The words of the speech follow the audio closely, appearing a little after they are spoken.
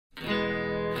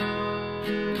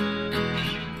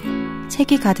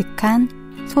책이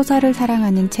가득한 소설을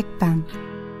사랑하는 책방.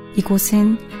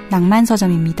 이곳은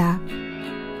낭만서점입니다.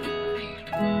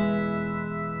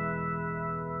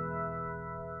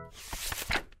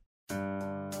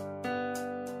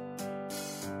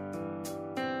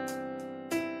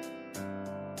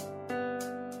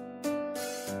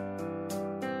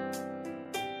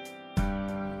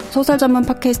 소설 전문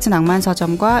팟캐스트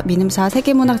낭만서점과 민음사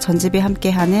세계문학전집이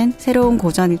함께하는 새로운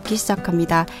고전 읽기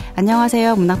시작합니다.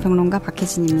 안녕하세요. 문학평론가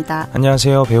박혜진입니다.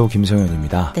 안녕하세요. 배우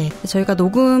김성현입니다. 네, 저희가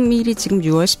녹음일이 지금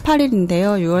 6월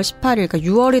 18일인데요. 6월 18일, 그러니까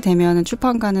 6월이 되면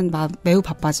출판가는 매우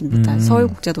바빠집니다.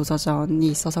 서울국제도서전이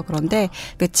있어서 그런데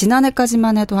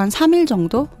지난해까지만 해도 한 3일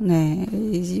정도? 네,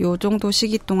 요 정도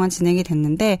시기 동안 진행이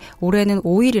됐는데 올해는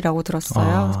 5일이라고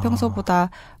들었어요. 평소보다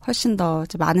훨씬 더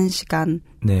많은 시간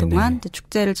동안 이제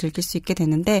축제를 즐길 수 있게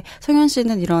되는데 성현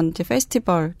씨는 이런 이제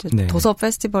페스티벌, 도서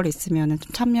페스티벌이 있으면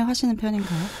좀 참여하시는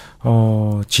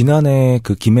편인가요? 지난해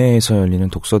그 김해에서 열리는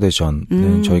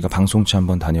독서대전은 저희가 방송차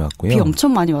한번 다녀왔고요. 비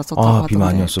엄청 많이 왔었다고 하던데. 비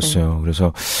많이 왔었어요. 네.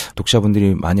 그래서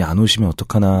독자분들이 많이 안 오시면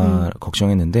어떡하나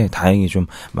걱정했는데 다행히 좀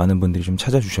많은 분들이 좀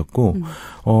찾아주셨고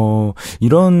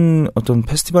이런 어떤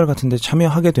페스티벌 같은 데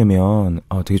참여하게 되면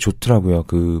되게 좋더라고요.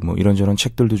 뭐 이런저런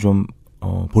책들도 좀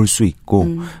볼 수 있고,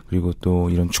 그리고 또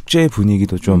이런 축제의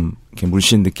분위기도 좀 이렇게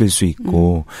물씬 느낄 수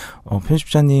있고,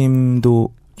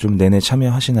 편집자님도 좀 내내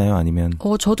참여하시나요? 아니면?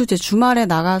 저도 이제 주말에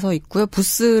나가서 있고요.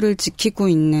 부스를 지키고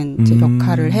있는 이제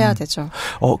역할을 해야 되죠.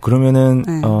 그러면은,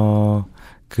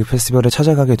 그 페스티벌에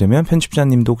찾아가게 되면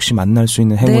편집자님도 혹시 만날 수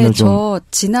있는 행운을 좀. 저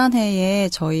지난해에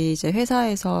저희 이제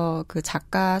회사에서 그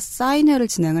작가 사인회를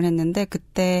진행을 했는데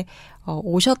그때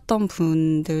오셨던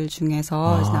분들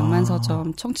중에서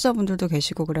낭만서점 청취자분들도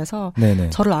계시고 그래서 네네.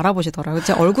 저를 알아보시더라고요.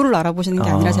 제 얼굴을 알아보시는 게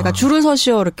아니라 제가 줄을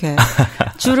서시오 이렇게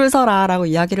줄을 서라라고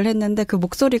이야기를 했는데 그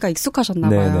목소리가 익숙하셨나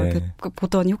봐요.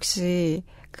 보더니 혹시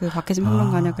그 박혜진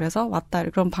평론가냐 그래서 왔다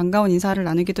그런 반가운 인사를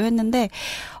나누기도 했는데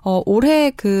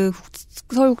올해 그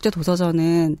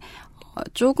서울국제도서전은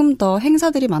조금 더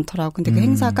행사들이 많더라고요. 근데 그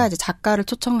행사가 이제 작가를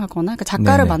초청하거나 그러니까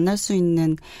작가를 만날 수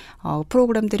있는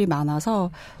프로그램들이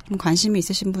많아서 좀 관심이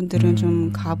있으신 분들은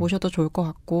좀 가보셔도 좋을 것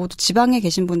같고 또 지방에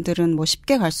계신 분들은 뭐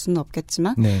쉽게 갈 수는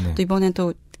없겠지만 또 이번엔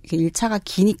또 1차가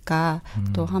기니까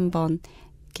또 한번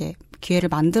이렇게 기회를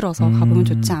만들어서 가보면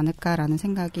좋지 않을까라는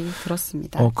생각이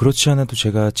들었습니다. 그렇지 않아도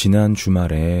제가 지난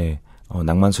주말에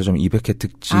낭만서점 200회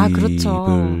특집을 그렇죠.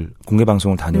 공개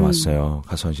방송을 다녀왔어요.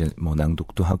 가서 이제 뭐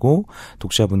낭독도 하고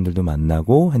독자분들도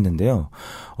만나고 했는데요.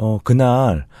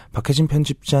 그날 박혜진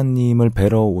편집자님을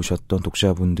뵈러 오셨던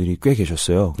독자분들이 꽤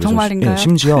계셨어요. 그래서 정말인가요?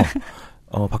 심지어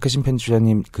박혜진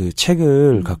편집자님 그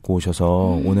책을 갖고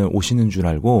오셔서 오늘 오시는 줄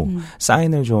알고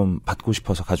사인을 좀 받고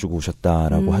싶어서 가지고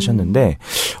오셨다라고 하셨는데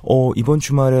이번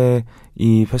주말에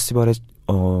이 페스티벌에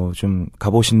좀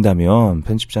가보신다면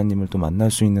편집자님을 또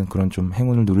만날 수 있는 그런 좀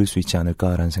행운을 누릴 수 있지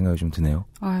않을까라는 생각이 좀 드네요.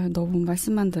 너무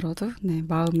말씀만 들어도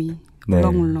마음이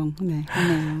울렁울렁 하네요.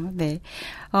 네.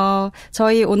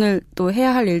 저희 오늘 또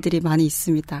해야 할 일들이 많이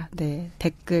있습니다. 네.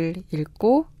 댓글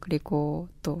읽고 그리고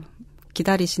또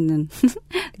기다리시는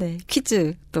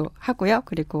퀴즈도 하고요.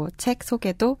 그리고 책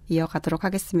소개도 이어가도록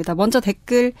하겠습니다. 먼저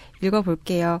댓글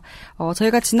읽어볼게요.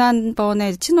 저희가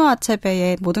지난번에 치노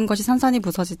아체베의 모든 것이 산산이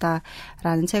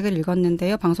부서지다라는 책을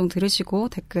읽었는데요. 방송 들으시고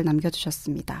댓글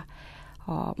남겨주셨습니다.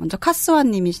 먼저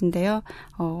카스완 님이신데요.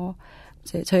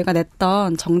 이제 저희가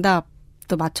냈던 정답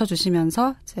또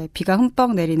맞춰주시면서 이제 비가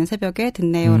흠뻑 내리는 새벽에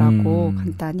듣네요라고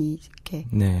간단히 이렇게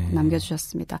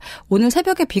남겨주셨습니다. 오늘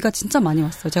새벽에 비가 진짜 많이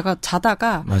왔어요. 제가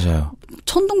자다가 맞아요.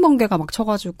 천둥번개가 막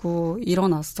쳐가지고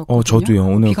일어났었거든요. 저도요.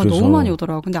 오늘 비가 그래서 너무 많이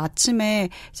오더라고요. 근데 아침에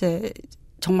이제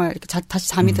정말 이렇게 다시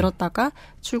잠이 들었다가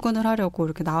출근을 하려고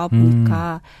이렇게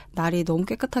나와보니까 날이 너무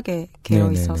깨끗하게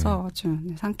개어 있어서 아주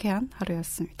상쾌한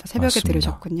하루였습니다. 새벽에 맞습니다.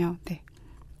 들으셨군요. 네.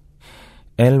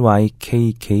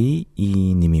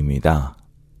 LYKK2님입니다.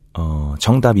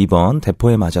 정답 2번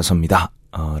대포에 맞아서입니다.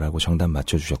 라고 정답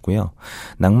맞춰주셨고요.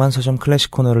 낭만서점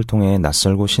클래식 코너를 통해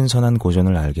낯설고 신선한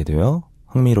고전을 알게 되어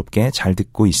흥미롭게 잘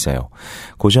듣고 있어요.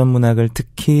 고전 문학을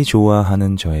특히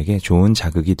좋아하는 저에게 좋은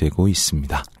자극이 되고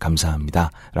있습니다.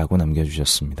 감사합니다. 라고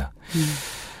남겨주셨습니다.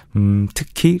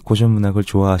 특히 고전 문학을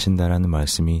좋아하신다라는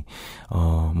말씀이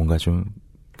뭔가 좀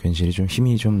괜시리 좀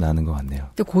힘이 좀 나는 것 같네요.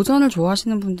 근데 고전을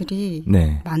좋아하시는 분들이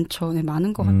많죠.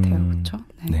 많은 것 같아요. 그렇죠?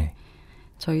 네.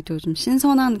 저희도 좀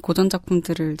신선한 고전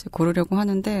작품들을 이제 고르려고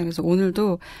하는데 그래서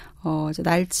오늘도 이제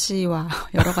날씨와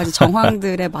여러 가지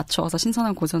정황들에 맞춰서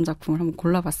신선한 고전 작품을 한번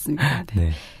골라봤습니다.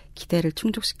 기대를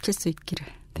충족시킬 수 있기를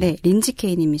네,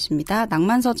 린지케이님이십니다.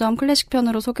 낭만서점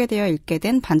클래식편으로 소개되어 읽게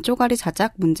된 반쪽짜리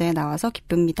자작 문제에 나와서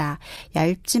기쁩니다.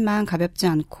 얇지만 가볍지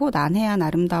않고 난해한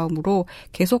아름다움으로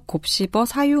계속 곱씹어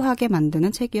사유하게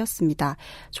만드는 책이었습니다.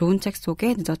 좋은 책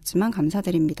소개 늦었지만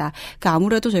감사드립니다.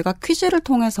 아무래도 저희가 퀴즈를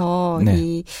통해서 네.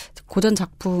 이 고전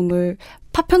작품을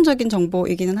파편적인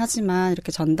정보이기는 하지만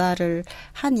이렇게 전달을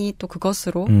하니 또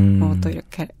그것으로 또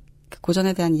이렇게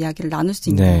고전에 대한 이야기를 나눌 수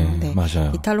있네요. 네,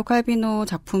 맞아요. 이탈로 칼비노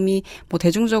작품이 뭐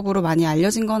대중적으로 많이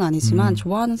알려진 건 아니지만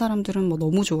좋아하는 사람들은 뭐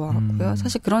너무 좋아하고요.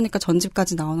 사실 그러니까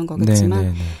전집까지 나오는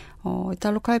거겠지만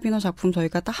이탈로 칼비노 작품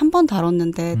저희가 딱 한 번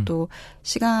다뤘는데 또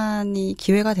시간이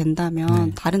기회가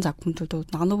된다면 다른 작품들도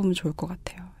나눠보면 좋을 것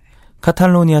같아요.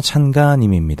 카탈로니아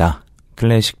찬가님입니다.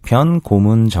 클래식편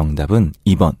고문 정답은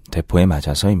 2번 대포에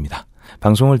맞아서입니다.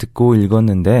 방송을 듣고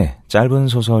읽었는데 짧은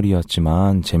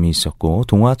소설이었지만 재미있었고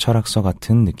동화 철학서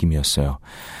같은 느낌이었어요.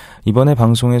 이번에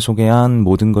방송에 소개한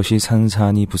모든 것이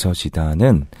산산이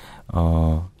부서지다는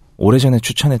오래전에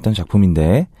추천했던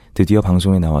작품인데 드디어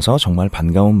방송에 나와서 정말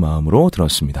반가운 마음으로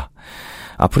들었습니다.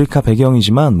 아프리카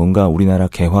배경이지만 뭔가 우리나라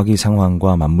개화기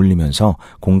상황과 맞물리면서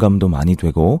공감도 많이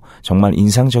되고 정말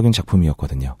인상적인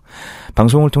작품이었거든요.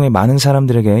 방송을 통해 많은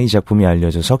사람들에게 이 작품이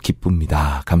알려져서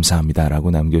기쁩니다. 감사합니다.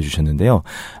 라고 남겨주셨는데요.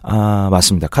 아,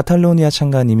 맞습니다. 카탈로니아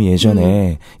창가님이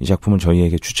예전에 이 작품을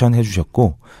저희에게 추천해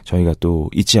주셨고 저희가 또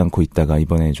잊지 않고 있다가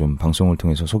이번에 좀 방송을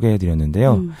통해서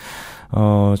소개해드렸는데요.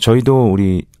 저희도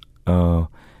우리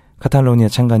카탈로니아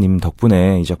창가님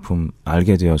덕분에 이 작품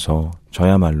알게 되어서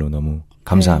저야말로 너무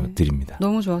감사드립니다. 네,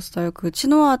 너무 좋았어요. 그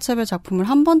치노아 아체베 작품을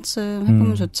한 번쯤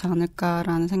해보면 좋지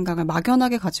않을까라는 생각을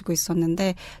막연하게 가지고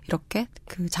있었는데 이렇게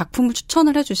그 작품을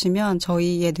추천을 해주시면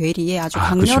저희의 뇌리에 아주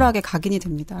강렬하게 그렇죠. 각인이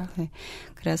됩니다. 네.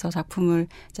 그래서 작품을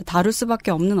이제 다룰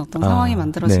수밖에 없는 어떤 상황이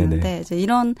만들어지는데 네네. 이제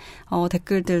이런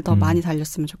댓글들 더 많이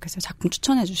달렸으면 좋겠어요. 작품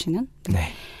추천해주시는. 네.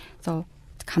 네. 그래서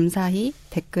감사히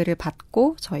댓글을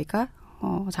받고 저희가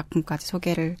작품까지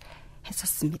소개를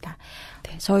했었습니다.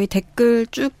 네, 저희 댓글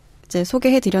쭉 이제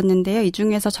소개해드렸는데요. 이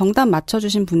중에서 정답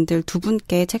맞춰주신 분들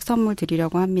 2분께 책 선물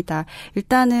드리려고 합니다.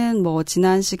 일단은 뭐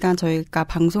지난 시간 저희가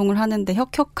방송을 하는데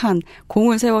혁혁한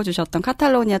공을 세워주셨던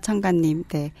카탈로니아 창가님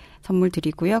네, 선물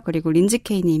드리고요. 그리고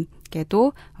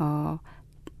린지케이님께도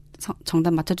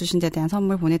정답 맞춰주신 데 대한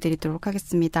선물 보내드리도록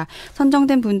하겠습니다.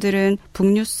 선정된 분들은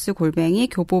북뉴스골뱅이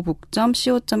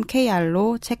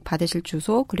교보북점.co.kr로 책 받으실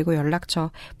주소 그리고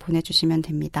연락처 보내주시면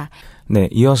됩니다. 네,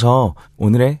 이어서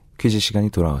오늘의 퀴즈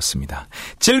시간이 돌아왔습니다.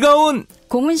 즐거운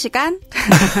고문 시간.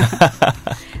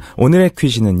 오늘의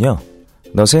퀴즈는요.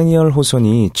 너세니얼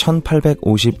호손이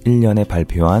 1851년에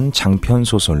발표한 장편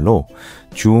소설로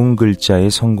주운 글자의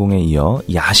성공에 이어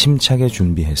야심차게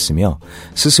준비했으며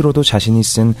스스로도 자신이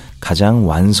쓴 가장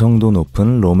완성도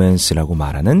높은 로맨스라고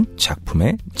말하는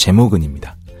작품의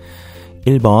제목은입니다.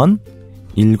 1번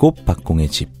일곱박공의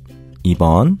집,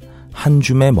 2번 한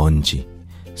줌의 먼지,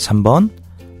 3번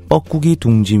뻐꾸기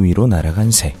둥지 위로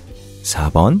날아간 새,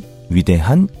 4번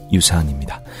위대한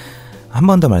유산입니다. 한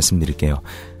번 더 말씀드릴게요.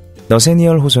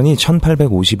 너세니얼 호손이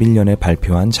 1851년에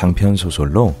발표한 장편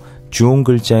소설로 주운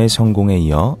글자의 성공에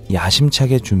이어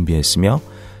야심차게 준비했으며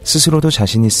스스로도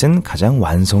자신이 쓴 가장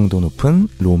완성도 높은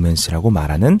로맨스라고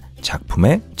말하는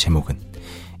작품의 제목은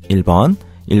 1번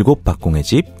일곱박공의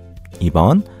집,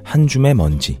 2번 한 줌의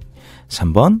먼지,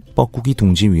 3번 뻐꾸기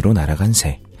둥지 위로 날아간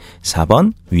새,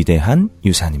 4번 위대한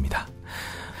유산입니다.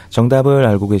 정답을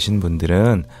알고 계신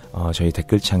분들은 저희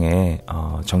댓글창에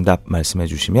정답 말씀해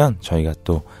주시면 저희가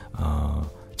또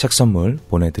책 선물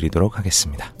보내드리도록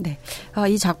하겠습니다. 네,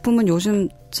 이 작품은 요즘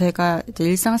제가 이제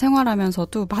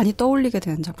일상생활하면서도 많이 떠올리게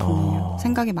되는 작품이에요.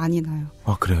 생각이 많이 나요.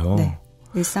 아, 그래요? 네,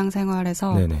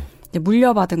 일상생활에서 네네. 이제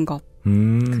물려받은 것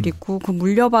그리고 그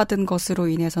물려받은 것으로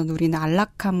인해서 누리는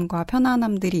안락함과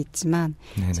편안함들이 있지만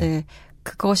네네. 이제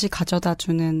그것이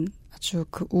가져다주는 아주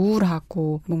그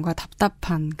우울하고 뭔가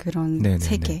답답한 그런 네네네.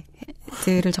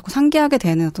 세계들을 자꾸 상기하게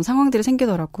되는 어떤 상황들이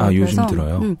생기더라고요. 아, 그래서 요즘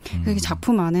들어요?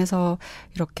 작품 안에서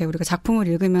이렇게 우리가 작품을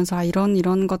읽으면서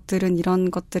이런 것들은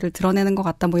이런 것들을 드러내는 것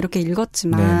같다 뭐 이렇게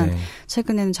읽었지만 네네.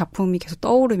 최근에는 작품이 계속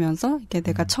떠오르면서 이게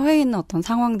내가 처해 있는 어떤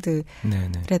상황들에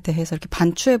네네. 대해서 이렇게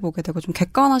반추해보게 되고 좀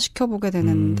객관화시켜보게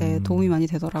되는데 도움이 많이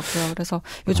되더라고요. 그래서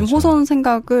요즘 맞아요. 호선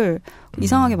생각을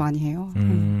이상하게 많이 해요.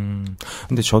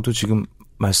 근데 저도 지금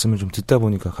말씀을 좀 듣다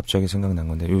보니까 갑자기 생각난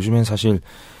건데 요즘엔 사실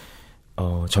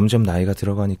점점 나이가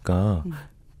들어가니까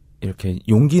이렇게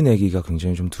용기 내기가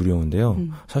굉장히 좀 두려운데요.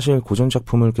 사실 고전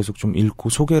작품을 계속 좀 읽고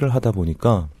소개를 하다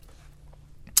보니까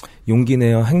용기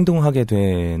내어 행동하게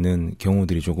되는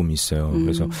경우들이 조금 있어요.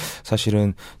 그래서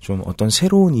사실은 좀 어떤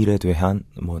새로운 일에 대한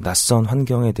뭐 낯선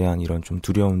환경에 대한 이런 좀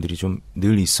두려움들이 좀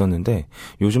늘 있었는데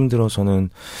요즘 들어서는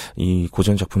이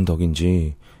고전 작품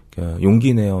덕인지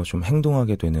용기 내어 좀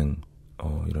행동하게 되는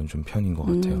이런 좀 편인 것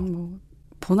같아요. 뭐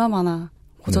보나마나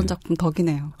고전 작품 네.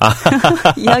 덕이네요.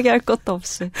 이야기할 것도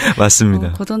없이.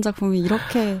 맞습니다. 고전 작품이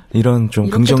이런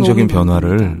좀 긍정적인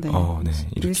변화를 네. 네,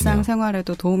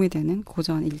 일상생활에도 도움이 되는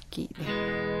고전 읽기. 네.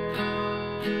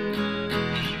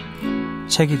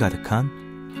 책이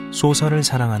가득한 소설을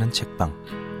사랑하는 책방.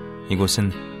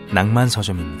 이곳은 낭만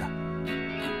서점입니다.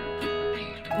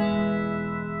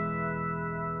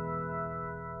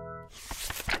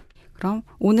 그럼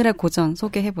오늘의 고전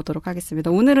소개해 보도록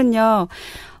하겠습니다. 오늘은요,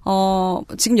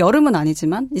 지금 여름은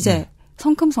아니지만 이제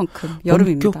성큼성큼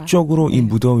여름입니다. 본격적으로 이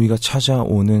무더위가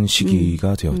찾아오는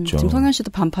시기가 되었죠. 지금 성현 씨도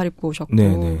반팔 입고 오셨고,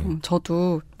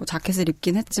 저도 뭐 자켓을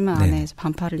입긴 했지만 안에 이제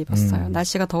반팔을 입었어요.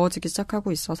 날씨가 더워지기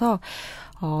시작하고 있어서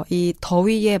이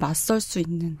더위에 맞설 수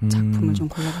있는 작품을 좀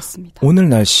골라봤습니다. 오늘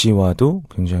날씨와도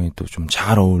굉장히 또 좀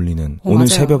잘 어울리는 오늘 맞아요.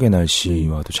 새벽의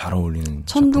날씨와도 잘 어울리는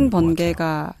천둥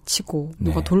번개가 치고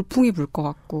뭔가 돌풍이 불 것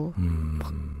같고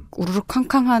막 우르르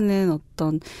캉캉하는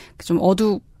어떤 좀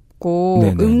어둡고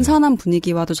음산한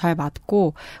분위기와도 잘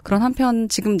맞고 그런 한편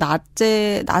지금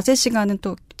낮에 시간은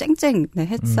또 쨍쨍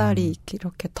햇살이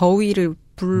이렇게 더위를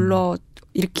불러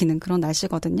일으키는 그런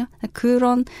날씨거든요.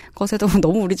 그런 것에도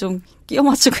너무 우리 좀 끼워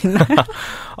맞추고 있나요?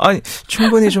 아니,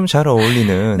 충분히 좀 잘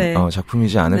어울리는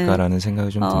작품이지 않을까라는 생각이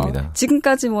좀 듭니다.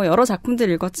 지금까지 뭐 여러 작품들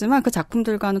읽었지만 그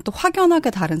작품들과는 또 확연하게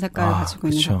다른 색깔을 가지고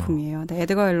있는 작품이에요. 네,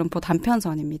 에드거 앨런 포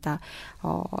단편선입니다.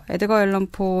 에드거 앨런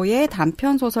포의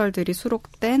단편 소설들이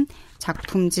수록된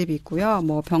작품집이고요.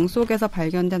 뭐 병 속에서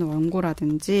발견된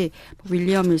원고라든지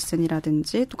윌리엄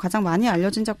윌슨이라든지 또 가장 많이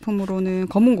알려진 작품으로는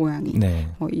검은 고양이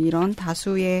뭐 이런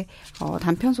다수의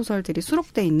단편 소설들이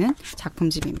수록돼 있는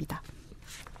작품집입니다.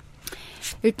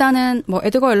 일단은 뭐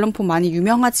에드거 앨런 포 많이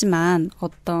유명하지만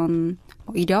어떤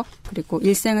이력 그리고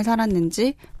일생을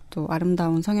살았는지 또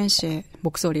아름다운 성현 씨의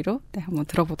목소리로 한번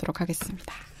들어보도록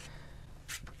하겠습니다.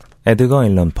 에드거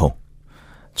앨런 포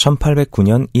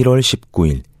 1809년 1월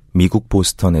 19일 미국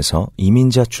보스턴에서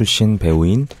이민자 출신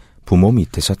배우인 부모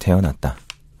밑에서 태어났다.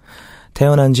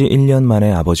 태어난 지 1년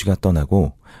만에 아버지가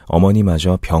떠나고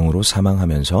어머니마저 병으로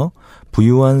사망하면서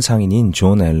부유한 상인인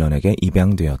존 앨런에게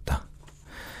입양되었다.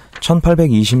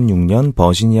 1826년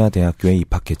버지니아 대학교에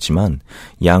입학했지만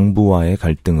양부와의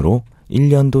갈등으로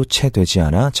 1년도 채 되지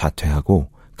않아 자퇴하고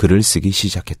글을 쓰기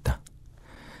시작했다.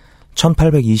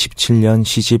 1827년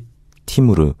시집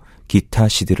티무르 기타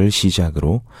시들을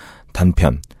시작으로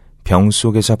단편 병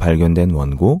속에서 발견된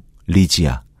원고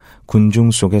리지아,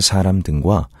 군중 속의 사람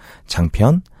등과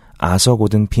장편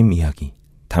아서고든 핌 이야기,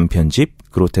 단편집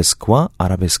그로테스크와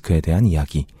아라베스크에 대한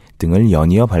이야기 등을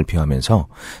연이어 발표하면서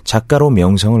작가로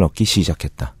명성을 얻기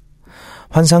시작했다.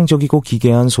 환상적이고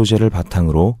기괴한 소재를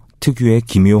바탕으로 특유의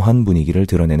기묘한 분위기를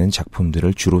드러내는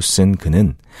작품들을 주로 쓴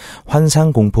그는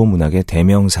환상공포 문학의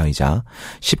대명사이자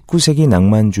 19세기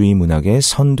낭만주의 문학의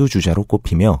선두주자로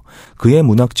꼽히며 그의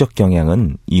문학적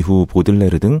경향은 이후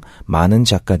보들레르 등 많은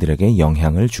작가들에게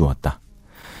영향을 주었다.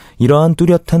 이러한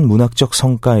뚜렷한 문학적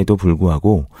성과에도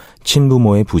불구하고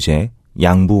친부모의 부재,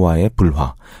 양부와의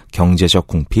불화, 경제적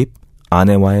궁핍,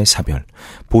 아내와의 사별,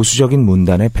 보수적인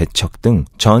문단의 배척 등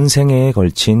전 생애에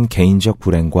걸친 개인적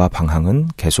불행과 방황은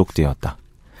계속되었다.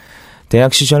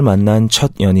 대학 시절 만난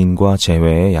첫 연인과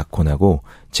재회에 약혼하고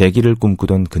재기를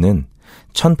꿈꾸던 그는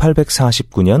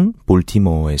 1849년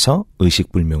볼티모어에서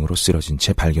의식불명으로 쓰러진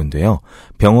채 발견되어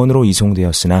병원으로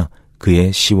이송되었으나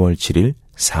그해 10월 7일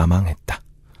사망했다.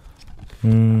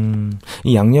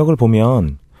 이 양력을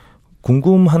보면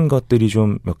궁금한 것들이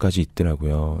좀 몇 가지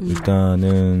있더라고요.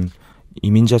 일단은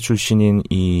이민자 출신인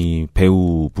이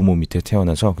배우 부모 밑에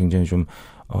태어나서 굉장히 좀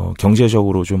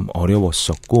경제적으로 좀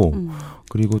어려웠었고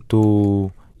그리고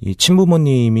또 이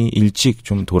친부모님이 일찍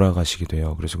좀 돌아가시게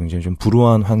돼요. 그래서 굉장히 좀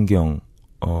불우한 환경을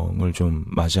좀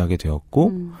맞이하게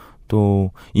되었고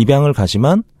또 입양을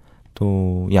가지만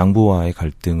또 양부와의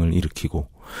갈등을 일으키고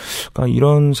그러니까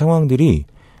이런 상황들이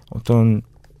어떤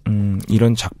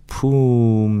이런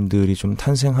작품들이 좀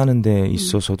탄생하는 데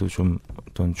있어서도 좀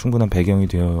어떤 충분한 배경이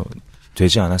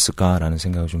되지 않았을까라는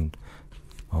생각이 좀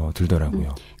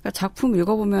들더라고요. 그러니까 작품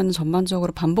읽어보면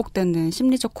전반적으로 반복되는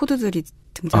심리적 코드들이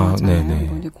등장하잖아요.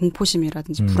 뭐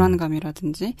공포심이라든지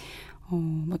불안감이라든지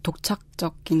뭐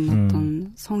독착적인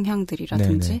어떤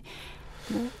성향들이라든지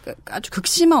뭐 아주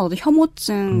극심한 어떤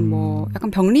혐오증, 뭐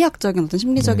약간 병리학적인 어떤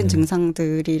심리적인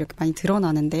증상들이 이렇게 많이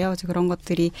드러나는데요. 이제 그런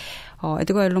것들이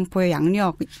에드거 앨런 포의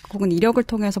양력 혹은 이력을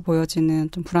통해서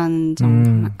보여지는 좀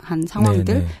불안정한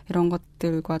상황들 이런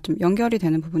것들과 좀 연결이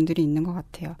되는 부분들이 있는 것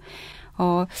같아요.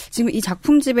 지금 이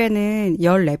작품집에는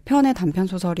 14편의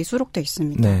단편소설이 수록되어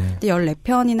있습니다. 근데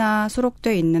 14편이나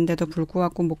수록되어 있는데도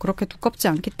불구하고 뭐 그렇게 두껍지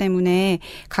않기 때문에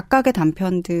각각의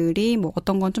단편들이 뭐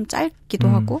어떤 건 좀 짧기도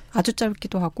하고 아주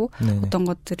짧기도 하고 어떤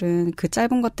것들은 그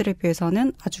짧은 것들에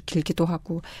비해서는 아주 길기도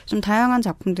하고 좀 다양한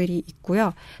작품들이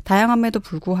있고요. 다양함에도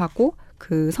불구하고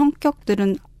그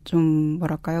성격들은 좀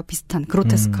뭐랄까요? 비슷한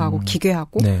그로테스크하고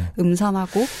기괴하고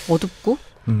음산하고 어둡고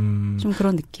좀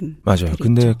그런 느낌. 맞아요.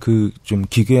 근데 그 좀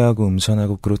기괴하고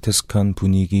음산하고 그로테스크한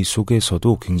분위기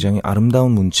속에서도 굉장히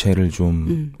아름다운 문체를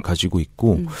좀 가지고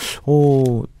있고,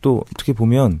 또 어떻게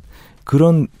보면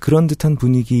그런 듯한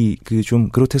분위기, 그 좀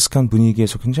그로테스크한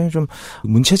분위기에서 굉장히 좀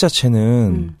문체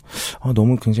자체는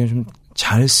너무 굉장히 좀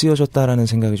잘 쓰여졌다라는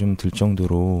생각이 좀 들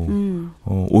정도로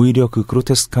오히려 그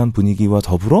그로테스크한 분위기와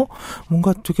더불어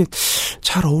뭔가 되게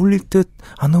잘 어울릴 듯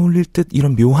안 어울릴 듯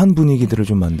이런 묘한 분위기들을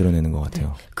좀 만들어내는 것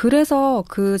같아요. 그래서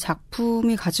그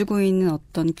작품이 가지고 있는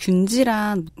어떤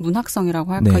균질한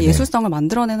문학성이라고 할까 예술성을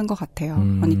만들어내는 것 같아요.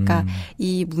 그러니까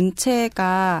이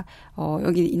문체가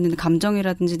여기 있는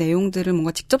감정이라든지 내용들을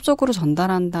뭔가 직접적으로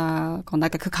전달한다거나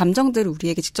그러니까 그 감정들을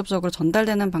우리에게 직접적으로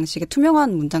전달되는 방식의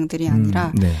투명한 문장들이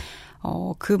아니라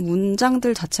그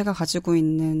문장들 자체가 가지고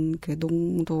있는 그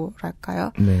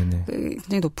농도랄까요?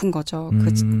 굉장히 높은 거죠.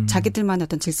 그 자기들만의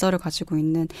어떤 질서를 가지고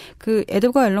있는 그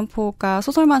에드거 앨런 포가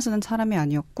소설만 쓰는 사람이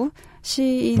아니었고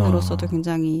시인으로서도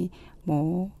굉장히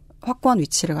뭐 확고한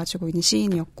위치를 가지고 있는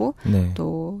시인이었고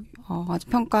또 아주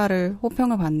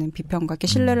호평을 받는 비평가, 이렇게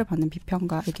신뢰를 받는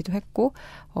비평가이기도 했고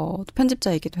또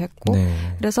편집자이기도 했고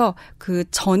그래서 그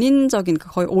전인적인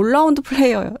거의 올라운드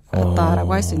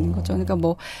플레이어였다라고 할 수 있는 거죠. 그러니까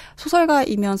뭐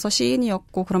소설가이면서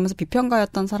시인이었고 그러면서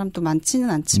비평가였던 사람도 많지는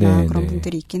않지만 그런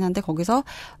분들이 있긴 한데 거기서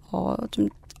좀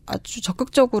아주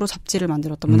적극적으로 잡지를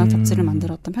만들었던 문학 잡지를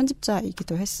만들었던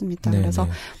편집자이기도 했습니다. 그래서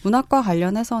문학과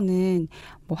관련해서는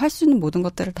뭐 할 수 있는 모든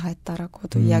것들을 다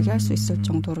했다라고도 이야기할 수 있을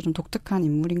정도로 좀 독특한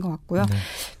인물인 것 같고요.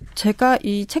 제가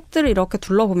이 책들을 이렇게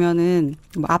둘러보면은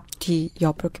뭐 앞, 뒤,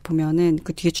 옆 이렇게 보면은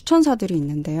그 뒤에 추천사들이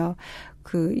있는데요.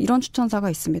 이런 추천사가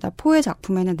있습니다. 포의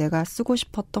작품에는 내가 쓰고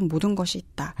싶었던 모든 것이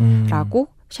있다라고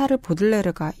샤를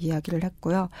보들레르가 이야기를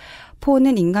했고요.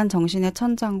 포는 인간 정신의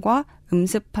천장과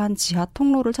음습한 지하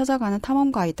통로를 찾아가는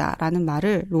탐험가이다라는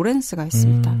말을 로렌스가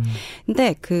했습니다.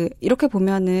 근데 이렇게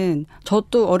보면은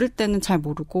저도 어릴 때는 잘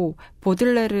모르고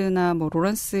보들레르나 뭐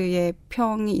로렌스의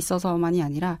평이 있어서만이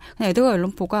아니라 그냥 에드거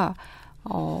앨런 포가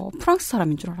프랑스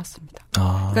사람인 줄 알았습니다.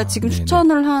 그러니까 지금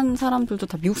추천을 한 사람들도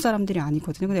다 미국 사람들이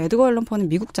아니거든요. 근데 에드거 앨런 포는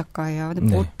미국 작가예요.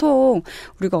 근데 보통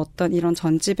우리가 어떤 이런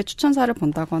전집의 추천사를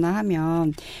본다거나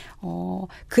하면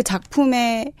그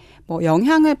작품에 뭐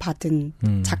영향을 받은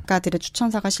작가들의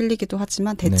추천사가 실리기도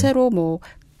하지만 대체로 뭐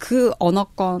그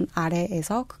언어권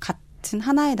아래에서 그 같은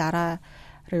하나의 나라를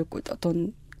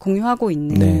어떤 공유하고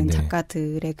있는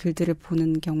작가들의 글들을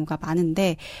보는 경우가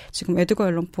많은데 지금 에드거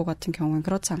앨런 포 같은 경우는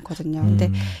그렇지 않거든요.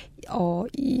 근데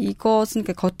이것은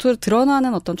겉으로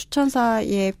드러나는 어떤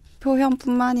추천사의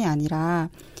표현뿐만이 아니라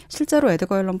실제로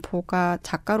에드거 앨런 포가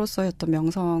작가로서의 어떤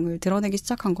명성을 드러내기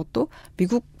시작한 것도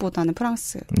미국보다는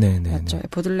프랑스였죠.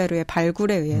 보들레르의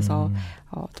발굴에 의해서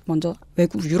먼저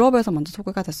유럽에서 먼저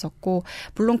소개가 됐었고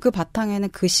물론 그 바탕에는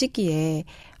그 시기에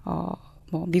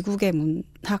뭐 미국의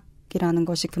문학 이라는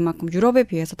것이 그만큼 유럽에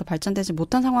비해서 더 발전되지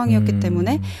못한 상황이었기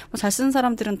때문에 뭐 잘 쓰는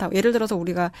사람들은 다 예를 들어서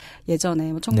우리가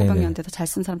예전에 뭐 1900년대 잘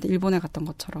쓴 사람들 일본에 갔던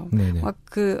것처럼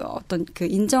그 어떤 그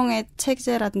인정의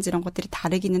체제라든지 이런 것들이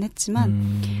다르기는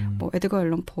했지만 뭐 에드거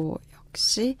앨런 포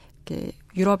역시 이렇게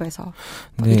유럽에서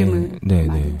이름을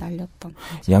많이 날렸던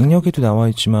양력에도 나와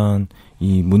있지만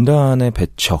이 문단의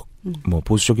배척 뭐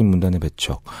보수적인 문단의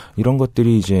배척 이런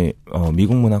것들이 이제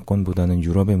미국 문화권보다는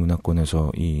유럽의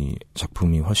문화권에서 이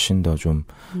작품이 훨씬 더 좀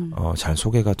잘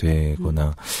소개가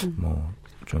되거나 뭐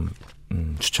좀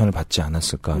추천을 받지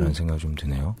않았을까라는 생각이 좀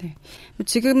드네요.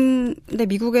 지금 근데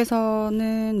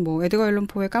미국에서는 뭐 에드거 앨런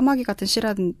포의 까마귀 같은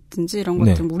시라든지 이런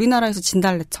것들은 우리나라에서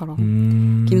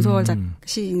진달래처럼 김소월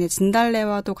시인의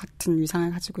진달래와도 같은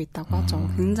위상을 가지고 있다고 하죠.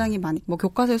 굉장히 많이 뭐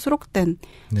교과서에 수록된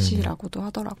시라고도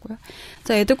하더라고요.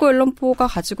 자, 에드거 앨런 포가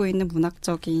가지고 있는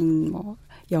문학적인 뭐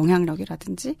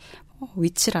영향력이라든지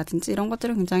위치라든지 이런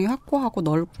것들은 굉장히 확고하고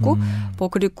넓고 뭐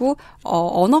그리고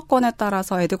언어권에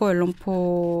따라서 에드거 앨런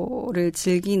포를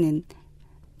즐기는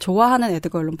좋아하는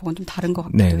에드거 앨런 포는 좀 다른 것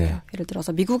같기도 해요. 예를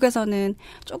들어서 미국에서는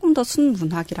조금 더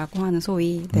순문학이라고 하는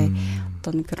소위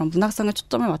어떤 그런 문학성에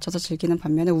초점을 맞춰서 즐기는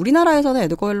반면에 우리나라에서는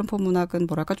에드거 앨런 포 문학은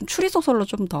뭐랄까 좀 추리소설로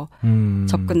좀 더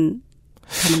접근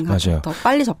가능하죠. 맞아요. 더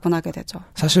빨리 접근하게 되죠.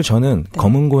 사실 저는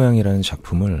검은 고양이라는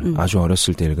작품을 아주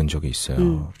어렸을 때 읽은 적이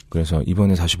있어요. 그래서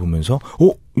이번에 다시 보면서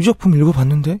이 작품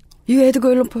읽어봤는데? 이게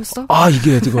에드거 앨런 포였어?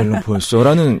 이게 에드거 앨런 포였어.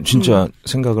 라는 진짜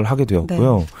생각을 하게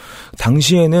되었고요. 네.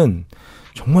 당시에는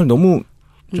정말 너무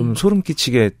좀 소름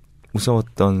끼치게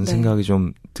무서웠던 생각이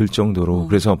좀 들 정도로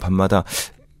그래서 밤마다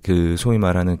그 소위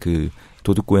말하는 그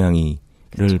도둑고양이를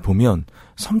그렇죠. 보면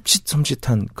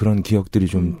섬찟한 그런 기억들이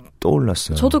좀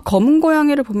떠올랐어요. 저도 검은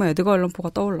고양이를 보면 에드거 앨런 포가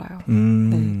떠올라요.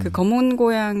 네, 그 검은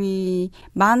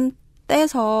고양이만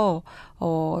떼서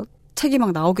책이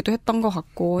막 나오기도 했던 것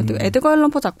같고 에드거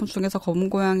앨런 포 작품 중에서 검은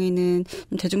고양이는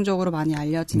좀 대중적으로 많이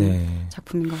알려진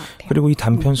작품인 것 같아요. 그리고 이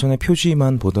단편선의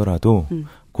표지만 보더라도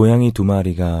고양이 두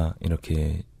마리가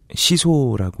이렇게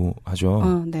시소라고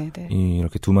하죠.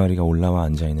 이렇게 두 마리가 올라와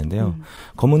앉아 있는데요.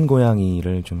 검은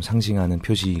고양이를 좀 상징하는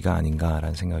표지가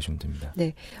아닌가라는 생각이 좀 듭니다.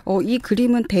 네, 이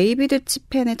그림은 데이비드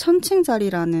치펜의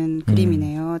천칭자리라는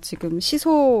그림이네요. 지금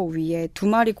시소 위에 두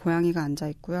마리 고양이가 앉아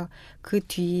있고요. 그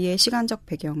뒤에 시간적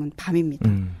배경은 밤입니다.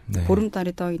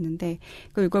 보름달이 떠 있는데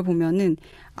이걸 보면은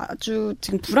아주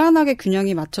지금 불안하게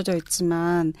균형이 맞춰져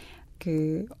있지만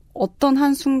그 어떤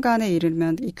한 순간에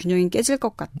이르면 이 균형이 깨질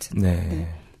것 같은.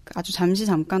 아주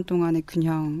잠깐 동안의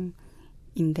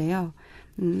균형인데요.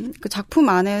 그 작품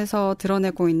안에서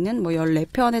드러내고 있는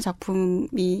 14편의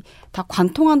작품이 다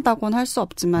관통한다고는 할 수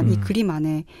없지만 이 그림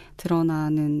안에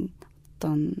드러나는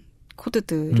어떤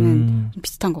코드들은 좀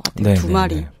비슷한 것 같아요. 두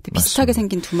마리. 비슷하게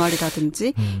생긴 두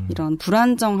마리라든지 이런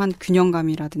불안정한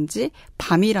균형감이라든지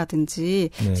밤이라든지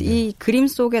이 그림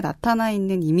속에 나타나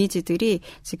있는 이미지들이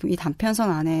지금 이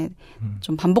단편선 안에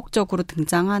좀 반복적으로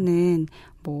등장하는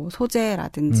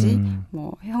소재라든지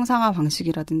형상화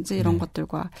방식이라든지 이런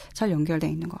것들과 잘 연결되어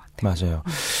있는 것 같아요.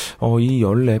 맞아요. 이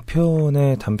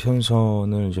 14편의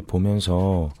단편선을 이제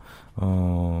보면서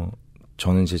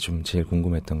저는 이제 좀 제일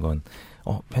궁금했던 건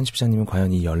편집자님은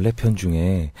과연 이 14편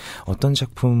중에 어떤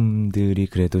작품들이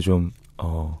그래도 좀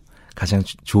가장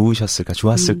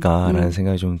좋았을까라는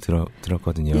생각이 좀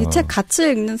들었거든요. 이 책 같이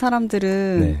읽는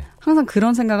사람들은 항상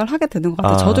그런 생각을 하게 되는 것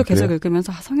같아요. 저도 계속 그래요?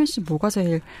 읽으면서 성현 씨 뭐가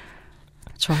제일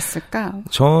좋았을까?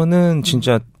 저는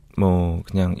진짜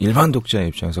그냥 일반 독자의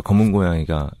입장에서 검은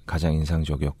고양이가 가장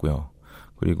인상적이었고요.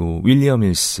 그리고 윌리엄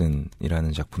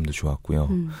윌슨이라는 작품도 좋았고요.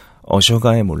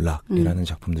 어셔가의 몰락이라는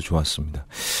작품도 좋았습니다.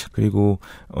 그리고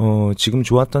지금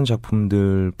좋았던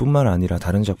작품들뿐만 아니라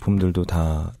다른 작품들도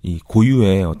다 이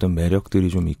고유의 어떤 매력들이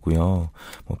좀 있고요.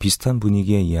 비슷한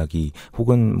분위기의 이야기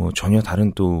혹은 전혀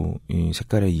다른 또 이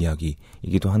색깔의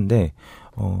이야기이기도 한데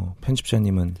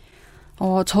편집자님은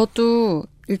저도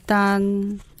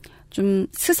일단 좀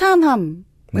스산함을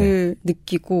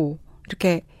느끼고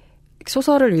이렇게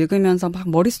소설을 읽으면서 막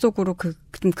머릿속으로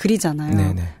좀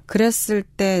그리잖아요. 그랬을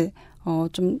때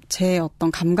좀 제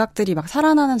어떤 감각들이 막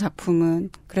살아나는 작품은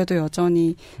그래도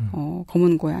여전히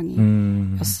검은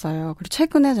고양이였어요. 그리고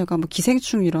최근에 제가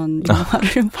기생충 이런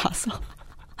영화를 봐서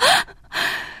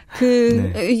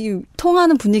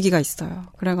통하는 분위기가 있어요.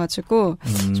 그래가지고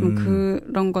좀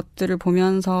그런 것들을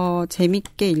보면서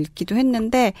재밌게 읽기도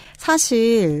했는데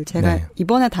사실 제가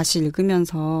이번에 다시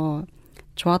읽으면서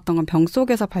좋았던 건 병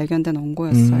속에서 발견된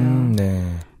원고였어요.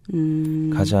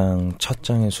 가장 첫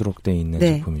장에 수록되어 있는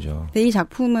작품이죠. 이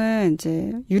작품은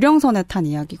이제 유령선에 탄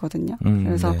이야기거든요.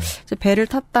 그래서 이제 배를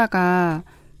탔다가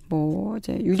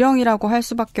이제 유령이라고 할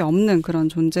수밖에 없는 그런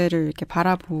존재를 이렇게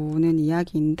바라보는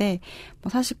이야기인데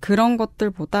사실 그런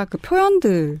것들보다 그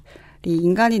표현들이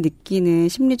인간이 느끼는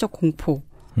심리적 공포에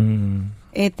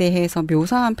대해서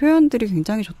묘사한 표현들이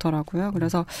굉장히 좋더라고요.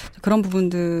 그래서 그런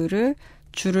부분들을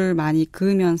줄을 많이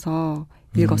그으면서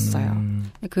읽었어요.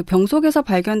 그 병 속에서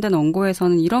발견된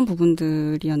원고에서는 이런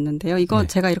부분들이었는데요. 이거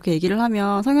제가 이렇게 얘기를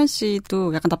하면 성현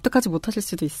씨도 약간 납득하지 못하실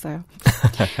수도 있어요.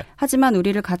 하지만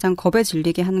우리를 가장 겁에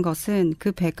질리게 한 것은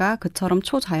그 배가 그처럼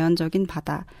초자연적인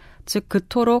바다, 즉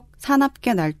그토록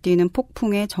사납게 날뛰는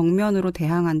폭풍에 정면으로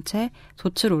대항한 채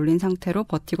돛을 올린 상태로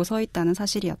버티고 서 있다는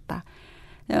사실이었다.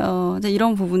 이제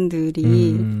이런 부분들이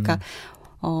그러니까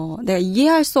내가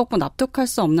이해할 수 없고 납득할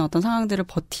수 없는 어떤 상황들을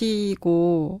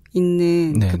버티고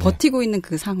있는 버티고 있는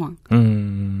그 상황.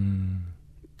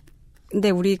 근데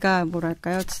우리가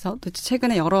뭐랄까요?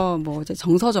 최근에 여러 이제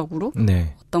정서적으로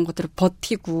어떤 것들을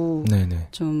버티고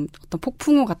좀 어떤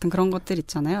폭풍우 같은 그런 것들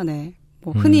있잖아요.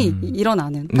 흔히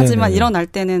일어나는. 하지만 일어날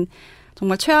때는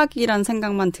정말 최악이라는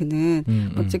생각만 드는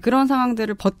이제 그런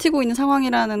상황들을 버티고 있는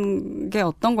상황이라는 게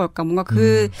어떤 걸까? 뭔가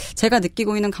제가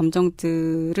느끼고 있는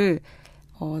감정들을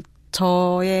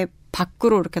저의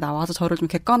밖으로 이렇게 나와서 저를 좀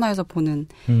객관화해서 보는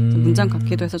문장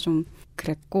같기도 해서 좀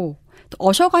그랬고, 또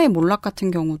어셔가의 몰락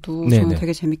같은 경우도 네네. 저는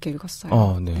되게 재밌게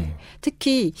읽었어요. 네. 네.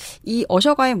 특히 이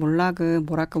어셔가의 몰락은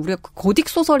뭐랄까 우리가 고딕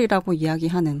소설이라고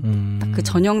이야기하는 딱 그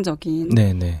전형적인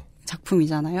네네.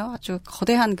 작품이잖아요. 아주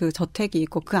거대한 그 저택이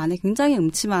있고 그 안에 굉장히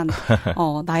음침한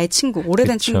나의 친구,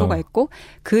 오래된 그쵸. 친구가 있고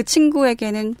그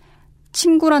친구에게는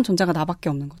친구란 존재가 나밖에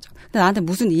없는 거죠. 근데 나한테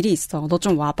무슨 일이 있어. 너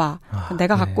좀 와봐.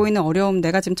 내가 갖고 있는 어려움,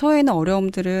 내가 지금 처해 있는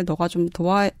어려움들을 너가 좀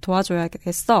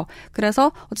도와줘야겠어.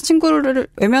 그래서 친구를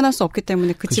외면할 수 없기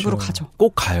때문에 그 집으로 가죠.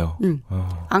 꼭 가요.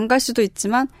 안 갈 수도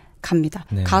있지만 갑니다.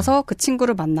 네. 가서 그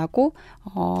친구를 만나고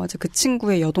이제 그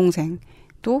친구의 여동생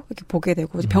또 이렇게 보게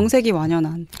되고 병색이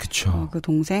완연한 그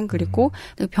동생 그리고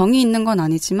병이 있는 건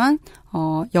아니지만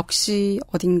역시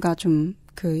어딘가 좀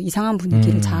그 이상한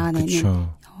분위기를 자아내는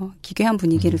기괴한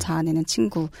분위기를 자아내는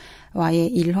친구와의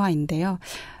일화인데요.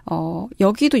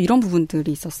 여기도 이런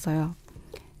부분들이 있었어요.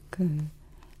 그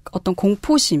어떤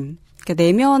공포심, 그러니까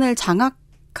내면을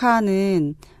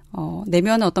장악하는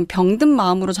내면의 어떤 병든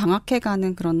마음으로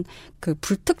장악해가는 그런 그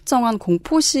불특정한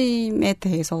공포심에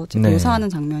대해서 묘사하는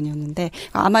장면이었는데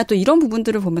아마 또 이런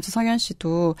부분들을 보면서 성현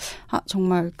씨도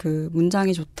정말 그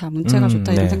문장이 좋다, 문체가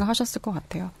좋다 이런 생각하셨을 것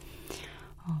같아요.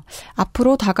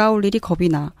 앞으로 다가올 일이 겁이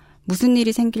나. 무슨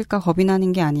일이 생길까 겁이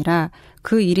나는 게 아니라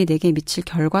그 일이 내게 미칠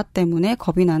결과 때문에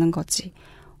겁이 나는 거지.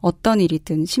 어떤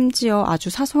일이든 심지어 아주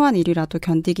사소한 일이라도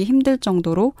견디기 힘들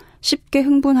정도로 쉽게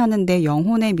흥분하는 내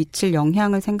영혼에 미칠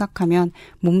영향을 생각하면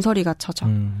몸서리가 쳐져.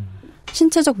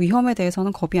 신체적 위험에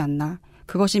대해서는 겁이 안 나.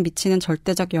 그것이 미치는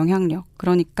절대적 영향력.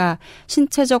 그러니까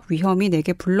신체적 위험이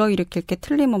내게 불러일으킬 게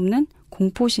틀림없는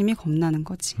공포심이 겁나는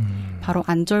거지. 바로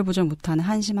안절부절 못하는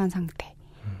한심한 상태.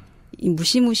 이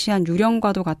무시무시한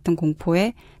유령과도 같은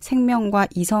공포에 생명과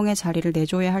이성의 자리를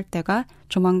내줘야 할 때가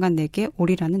조만간 내게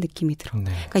오리라는 느낌이 들어. 네.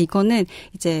 그러니까 이거는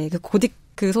이제 그 고딕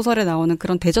그 소설에 나오는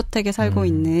그런 대저택에 살고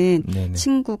있는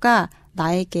친구가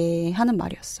나에게 하는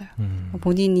말이었어요.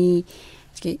 본인이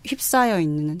이렇게 휩싸여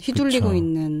있는, 휘둘리고 그쵸.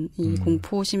 있는 이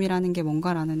공포심이라는 게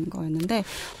뭔가라는 거였는데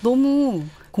너무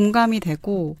공감이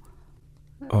되고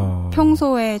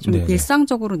평소에 좀 네네.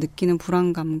 일상적으로 느끼는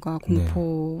불안감과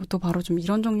공포도 바로 좀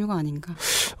이런 종류가 아닌가.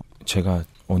 제가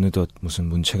어느덧 무슨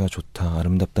문체가 좋다,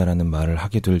 아름답다라는 말을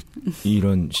하게 될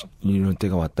이런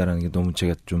때가 왔다라는 게 너무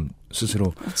제가 좀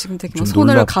스스로 지금 되게 좀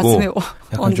손을 놀랍고 가슴에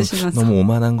약간 좀 너무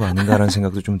오만한 거 아닌가라는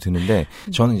생각도 좀 드는데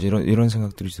저는 이제 이런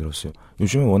생각들이 들었어요.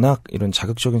 요즘에 워낙 이런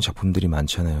자극적인 작품들이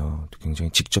많잖아요.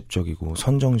 굉장히 직접적이고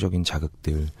선정적인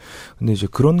자극들. 근데 이제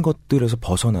그런 것들에서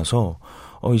벗어나서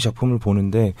이 작품을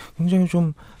보는데 굉장히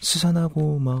좀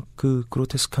스산하고 막 그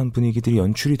그로테스크한 분위기들이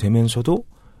연출이 되면서도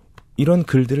이런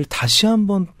글들을 다시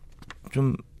한번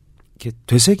좀 이렇게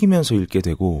되새기면서 읽게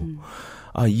되고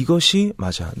이것이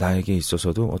맞아 나에게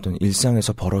있어서도 어떤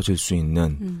일상에서 벌어질 수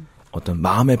있는 어떤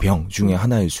마음의 병 중에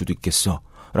하나일 수도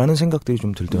있겠어라는 생각들이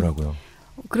좀 들더라고요.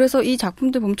 그래서 이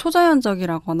작품들 보면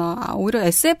초자연적이라거나 오히려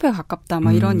SF에 가깝다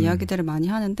막 이런 이야기들을 많이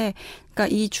하는데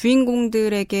그러니까 이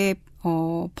주인공들에게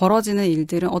벌어지는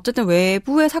일들은 어쨌든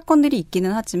외부의 사건들이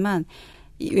있기는 하지만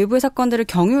이 외부의 사건들을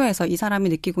경유해서 이 사람이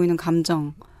느끼고 있는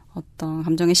감정, 어떤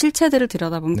감정의 실체들을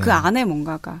들여다보면 그 안에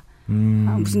뭔가가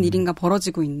무슨 일인가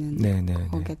벌어지고 있는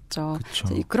거겠죠.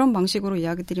 그런 방식으로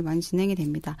이야기들이 많이 진행이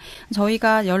됩니다.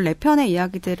 저희가 14편의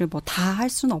이야기들을 뭐 다 할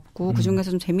수는 없고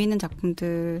그중에서 좀 재미있는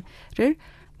작품들을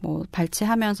뭐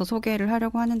발췌하면서 소개를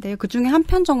하려고 하는데요. 그중에 한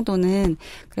편 정도는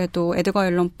그래도 에드거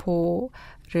앨런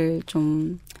포를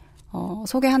좀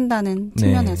소개한다는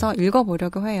측면에서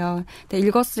읽어보려고 해요. 근데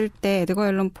읽었을 때 에드거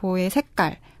앨런 포의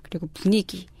색깔 그리고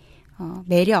분위기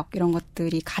매력 이런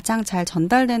것들이 가장 잘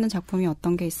전달되는 작품이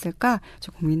어떤 게 있을까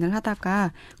좀 고민을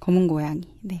하다가 검은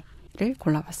고양이를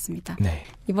골라봤습니다.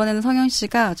 이번에는 성현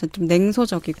씨가 좀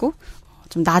냉소적이고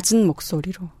좀 낮은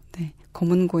목소리로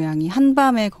검은 고양이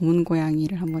한밤의 검은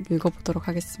고양이를 한번 읽어보도록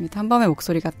하겠습니다. 한밤의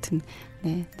목소리 같은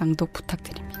낭독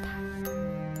부탁드립니다.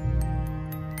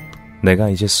 내가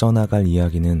이제 써나갈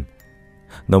이야기는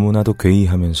너무나도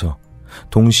괴이하면서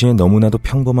동시에 너무나도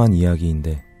평범한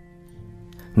이야기인데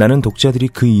나는 독자들이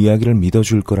그 이야기를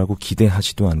믿어줄 거라고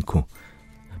기대하지도 않고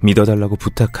믿어달라고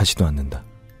부탁하지도 않는다.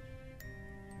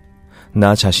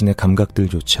 나 자신의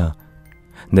감각들조차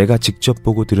내가 직접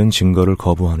보고 들은 증거를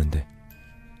거부하는데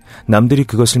남들이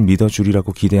그것을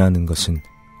믿어주리라고 기대하는 것은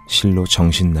실로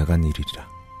정신 나간 일이라.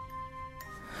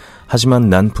 하지만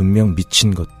난 분명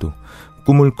미친 것도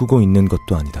꿈을 꾸고 있는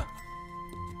것도 아니다.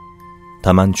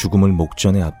 다만 죽음을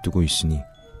목전에 앞두고 있으니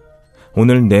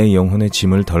오늘 내 영혼의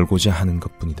짐을 덜고자 하는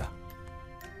것뿐이다.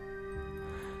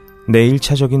 내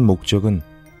 1차적인 목적은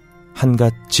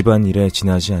한갓 집안일에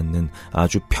지나지 않는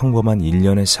아주 평범한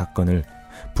일련의 사건을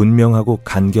분명하고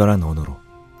간결한 언어로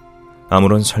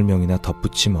아무런 설명이나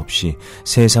덧붙임 없이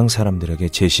세상 사람들에게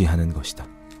제시하는 것이다.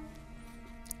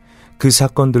 그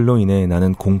사건들로 인해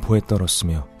나는 공포에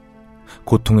떨었으며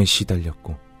고통에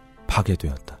시달렸고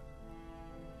파괴되었다.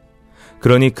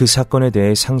 그러니 그 사건에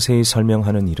대해 상세히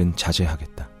설명하는 일은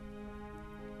자제하겠다.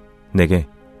 내게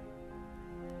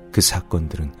그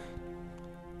사건들은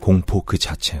공포 그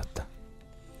자체였다.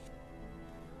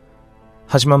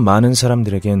 하지만 많은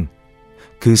사람들에겐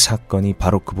그 사건이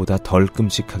바로 그보다 덜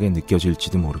끔찍하게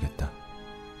느껴질지도 모르겠다.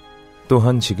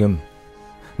 또한 지금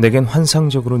내겐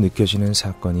환상적으로 느껴지는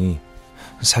사건이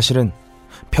사실은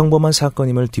평범한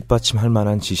사건임을 뒷받침할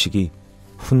만한 지식이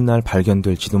훗날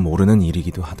발견될지도 모르는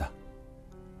일이기도 하다.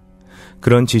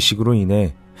 그런 지식으로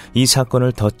인해 이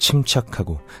사건을 더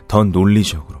침착하고 더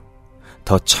논리적으로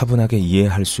더 차분하게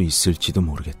이해할 수 있을지도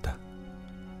모르겠다.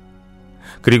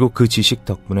 그리고 그 지식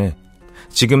덕분에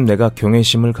지금 내가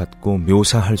경외심을 갖고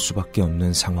묘사할 수밖에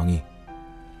없는 상황이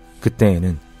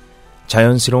그때에는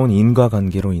자연스러운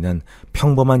인과관계로 인한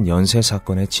평범한 연쇄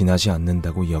사건에 지나지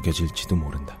않는다고 여겨질지도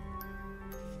모른다.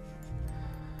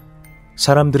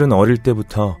 사람들은 어릴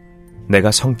때부터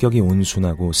내가 성격이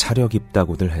온순하고 사려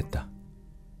깊다고들 했다.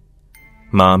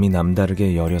 마음이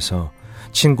남다르게 여려서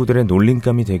친구들의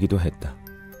놀림감이 되기도 했다.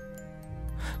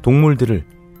 동물들을,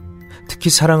 특히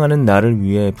사랑하는 나를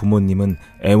위해 부모님은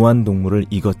애완동물을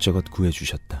이것저것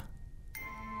구해주셨다.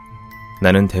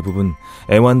 나는 대부분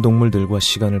애완동물들과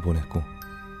시간을 보냈고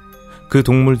그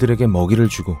동물들에게 먹이를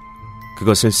주고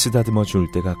그것을 쓰다듬어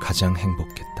줄 때가 가장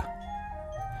행복했다.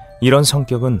 이런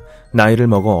성격은 나이를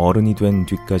먹어 어른이 된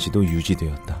뒤까지도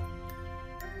유지되었다.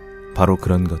 바로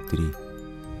그런 것들이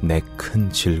내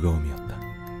큰 즐거움이었다.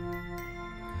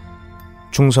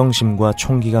 충성심과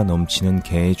총기가 넘치는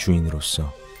개의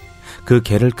주인으로서 그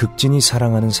개를 극진히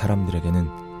사랑하는 사람들에게는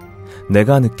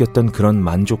내가 느꼈던 그런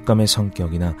만족감의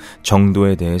성격이나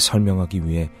정도에 대해 설명하기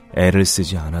위해 애를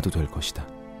쓰지 않아도 될 것이다.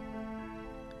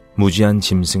 무지한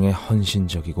짐승의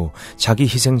헌신적이고 자기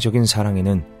희생적인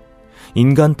사랑에는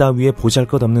인간 따위의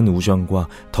보잘것없는 우정과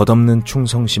덧없는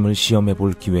충성심을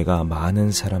시험해볼 기회가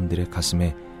많은 사람들의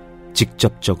가슴에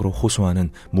직접적으로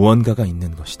호소하는 무언가가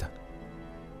있는 것이다.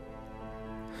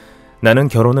 나는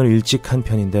결혼을 일찍 한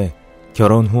편인데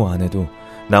결혼 후 아내도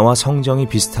나와 성정이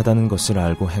비슷하다는 것을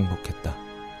알고 행복했다.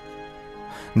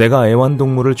 내가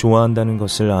애완동물을 좋아한다는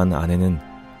것을 안 아내는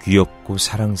귀엽고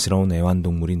사랑스러운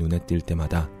애완동물이 눈에 띌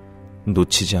때마다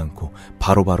놓치지 않고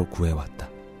바로바로 구해왔다.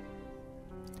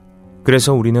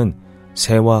 그래서 우리는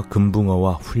새와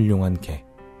금붕어와 훌륭한 개,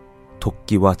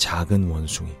 토끼와 작은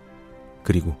원숭이,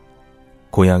 그리고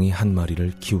고양이 한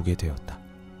마리를 키우게 되었다.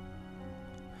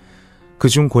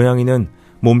 그중 고양이는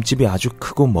몸집이 아주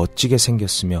크고 멋지게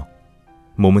생겼으며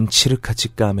몸은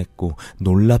칠흑같이 까맸고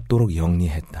놀랍도록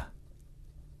영리했다.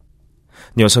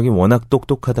 녀석이 워낙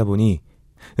똑똑하다 보니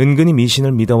은근히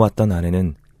미신을 믿어왔던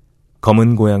아내는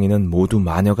검은 고양이는 모두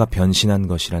마녀가 변신한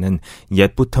것이라는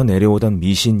옛부터 내려오던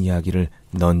미신 이야기를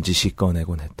넌지시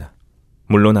꺼내곤 했다.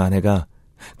 물론 아내가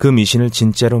그 미신을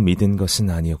진짜로 믿은 것은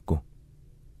아니었고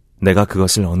내가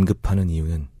그것을 언급하는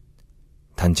이유는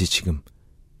단지 지금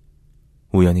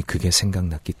우연히 그게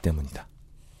생각났기 때문이다.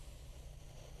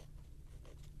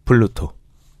 플루토.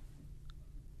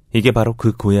 이게 바로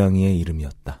그 고양이의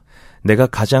이름이었다. 내가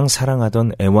가장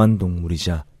사랑하던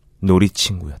애완동물이자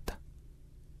놀이친구였다.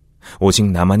 오직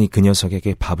나만이 그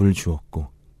녀석에게 밥을 주었고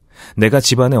내가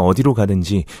집안에 어디로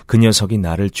가든지 그 녀석이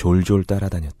나를 졸졸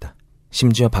따라다녔다.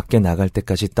 심지어 밖에 나갈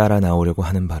때까지 따라 나오려고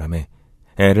하는 바람에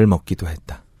애를 먹기도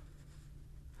했다.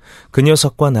 그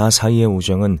녀석과 나 사이의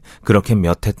우정은 그렇게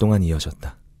몇 해 동안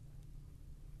이어졌다.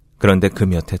 그런데 그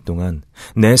몇 해 동안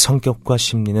내 성격과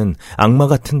심리는 악마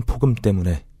같은 폭음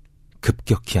때문에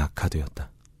급격히 악화되었다.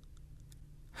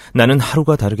 나는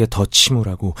하루가 다르게 더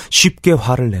침울하고 쉽게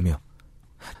화를 내며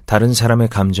다른 사람의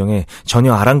감정에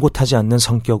전혀 아랑곳하지 않는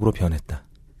성격으로 변했다.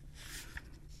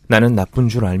 나는 나쁜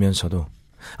줄 알면서도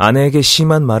아내에게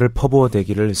심한 말을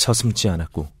퍼부어대기를 서슴지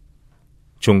않았고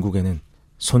종국에는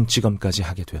손찌검까지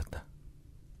하게 되었다.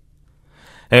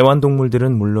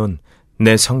 애완동물들은 물론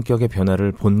내 성격의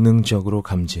변화를 본능적으로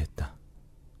감지했다.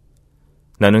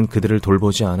 나는 그들을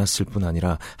돌보지 않았을 뿐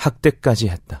아니라 학대까지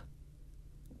했다.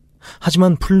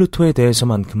 하지만 플루토에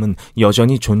대해서만큼은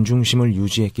여전히 존중심을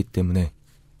유지했기 때문에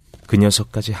그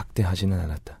녀석까지 학대하지는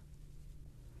않았다.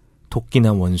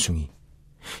 토끼나 원숭이,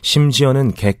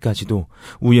 심지어는 개까지도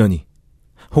우연히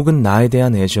혹은 나에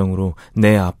대한 애정으로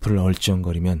내 앞을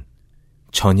얼쩡거리면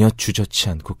전혀 주저치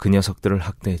않고 그 녀석들을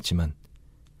학대했지만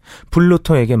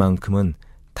플루토에게만큼은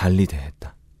달리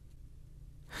대했다.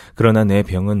 그러나 내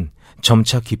병은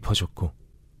점차 깊어졌고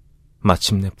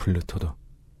마침내 플루토도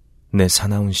내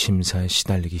사나운 심사에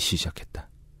시달리기 시작했다.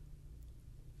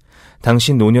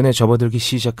 당시 노년에 접어들기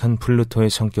시작한 플루토의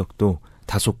성격도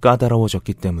다소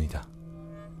까다로워졌기 때문이다.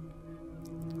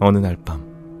 어느 날 밤,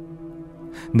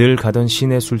 늘 가던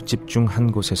시내 술집 중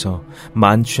한 곳에서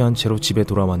만취한 채로 집에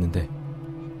돌아왔는데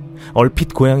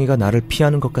얼핏 고양이가 나를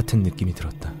피하는 것 같은 느낌이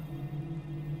들었다.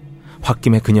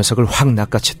 홧김에 그 녀석을 확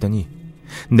낚아챘더니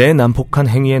내 난폭한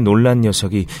행위에 놀란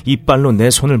녀석이 이빨로 내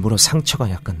손을 물어 상처가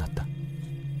약간 났다.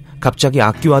 갑자기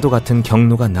악귀와도 같은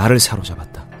경노가 나를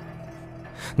사로잡았다.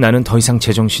 나는 더 이상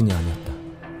제정신이 아니었다.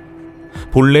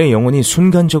 본래의 영혼이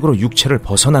순간적으로 육체를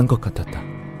벗어난 것 같았다.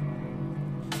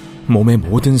 몸의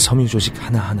모든 섬유 조직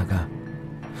하나하나가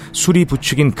술이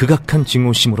부추긴 극악한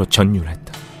증오심으로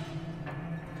전율했다.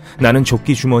 나는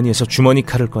조끼 주머니에서 주머니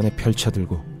칼을 꺼내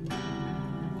펼쳐들고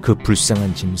그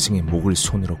불쌍한 짐승의 목을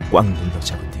손으로 꽉 눌러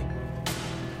잡은 뒤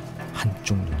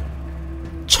한쪽 눈을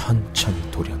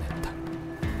천천히 도려냈다.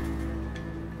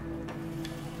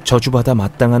 저주받아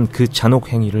마땅한 그 잔혹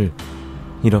행위를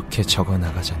이렇게 적어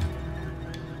나가자니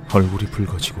얼굴이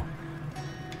붉어지고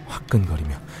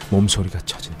화끈거리며 몸소리가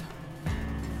처진다.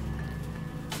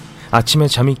 아침에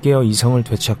잠이 깨어 이성을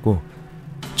되찾고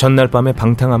전날 밤의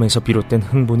방탕함에서 비롯된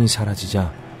흥분이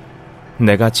사라지자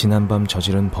내가 지난밤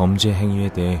저지른 범죄 행위에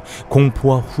대해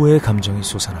공포와 후회의 감정이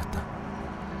솟아났다.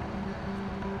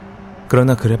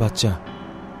 그러나 그래봤자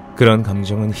그런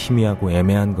감정은 희미하고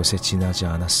애매한 것에 지나지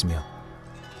않았으며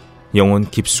영혼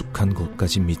깊숙한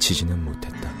곳까지 미치지는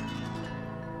못했다.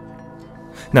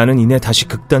 나는 이내 다시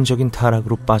극단적인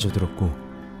타락으로 빠져들었고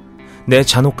내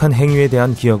잔혹한 행위에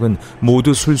대한 기억은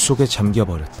모두 술 속에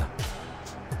잠겨버렸다.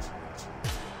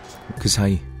 그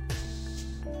사이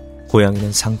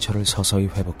고양이는 상처를 서서히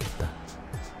회복했다.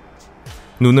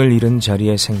 눈을 잃은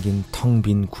자리에 생긴 텅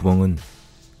빈 구멍은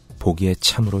보기에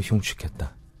참으로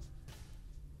흉측했다.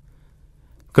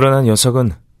 그러나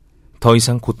녀석은 더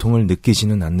이상 고통을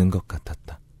느끼지는 않는 것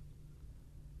같았다.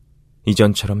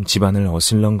 이전처럼 집안을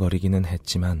어슬렁거리기는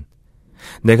했지만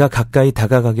내가 가까이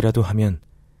다가가기라도 하면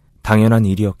당연한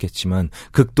일이었겠지만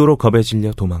극도로 겁에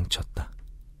질려 도망쳤다.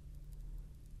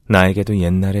 나에게도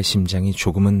옛날의 심장이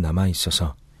조금은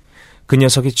남아있어서 그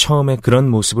녀석이 처음에 그런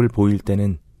모습을 보일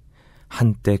때는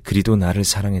한때 그리도 나를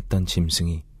사랑했던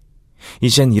짐승이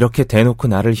이젠 이렇게 대놓고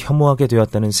나를 혐오하게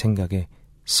되었다는 생각에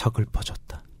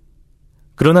서글퍼졌다.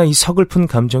 그러나 이 서글픈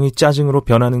감정이 짜증으로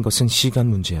변하는 것은 시간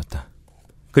문제였다.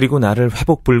 그리고 나를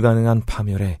회복 불가능한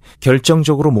파멸에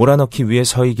결정적으로 몰아넣기 위해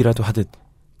서이기라도 하듯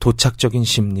도착적인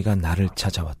심리가 나를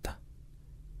찾아왔다.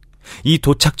 이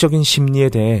도착적인 심리에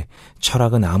대해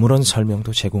철학은 아무런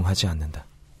설명도 제공하지 않는다.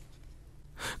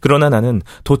 그러나 나는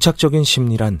도착적인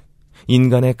심리란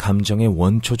인간의 감정의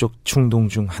원초적 충동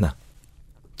중 하나,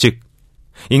 즉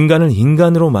인간을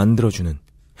인간으로 만들어주는,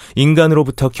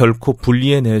 인간으로부터 결코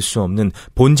분리해낼 수 없는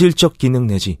본질적 기능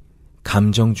내지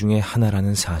감정 중의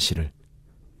하나라는 사실을,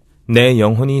 내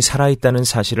영혼이 살아있다는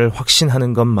사실을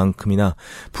확신하는 것만큼이나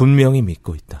분명히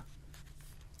믿고 있다.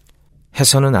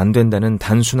 해서는 안 된다는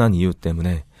단순한 이유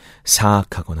때문에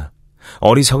사악하거나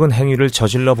어리석은 행위를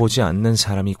저질러 보지 않는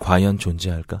사람이 과연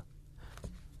존재할까?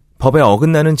 법에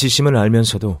어긋나는 지심을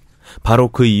알면서도 바로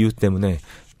그 이유 때문에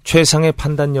최상의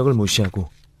판단력을 무시하고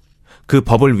그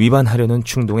법을 위반하려는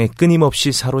충동에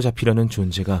끊임없이 사로잡히려는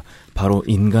존재가 바로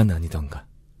인간 아니던가.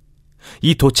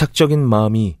 이 도착적인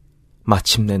마음이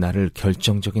마침내 나를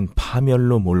결정적인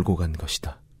파멸로 몰고 간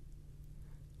것이다.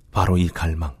 바로 이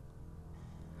갈망.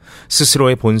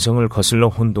 스스로의 본성을 거슬러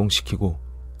혼동시키고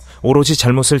오로지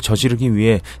잘못을 저지르기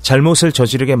위해 잘못을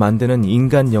저지르게 만드는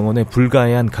인간 영혼의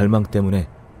불가해한 갈망 때문에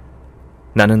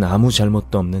나는 아무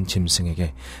잘못도 없는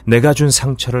짐승에게 내가 준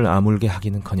상처를 아물게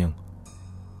하기는커녕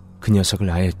그 녀석을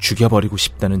아예 죽여버리고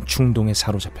싶다는 충동에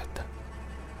사로잡혔다.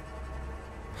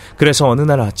 그래서 어느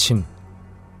날 아침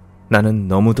나는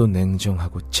너무도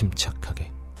냉정하고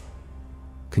침착하게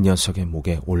그 녀석의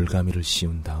목에 올가미를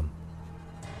씌운 다음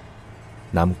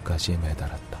나뭇가지에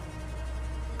매달았다.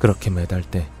 그렇게 매달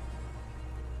때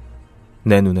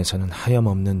내 눈에서는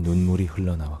하염없는 눈물이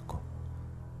흘러나왔고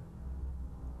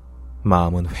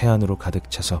마음은 회한으로 가득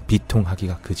차서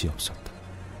비통하기가 그지없었다.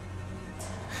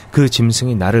 그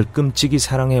짐승이 나를 끔찍이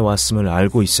사랑해왔음을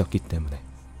알고 있었기 때문에,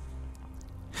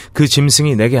 그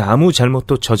짐승이 내게 아무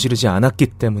잘못도 저지르지 않았기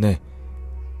때문에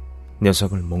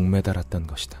녀석을 목매달았던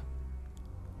것이다.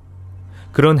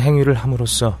 그런 행위를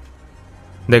함으로써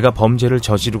내가 범죄를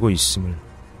저지르고 있음을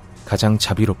가장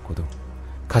자비롭고도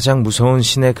가장 무서운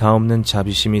신의 가없는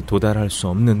자비심이 도달할 수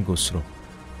없는 곳으로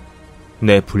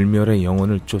내 불멸의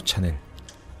영혼을 쫓아낼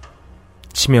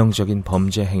치명적인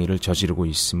범죄 행위를 저지르고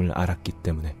있음을 알았기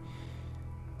때문에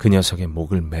그 녀석의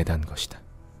목을 매단 것이다.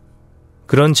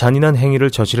 그런 잔인한 행위를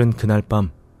저지른 그날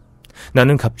밤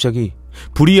나는 갑자기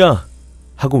불이야!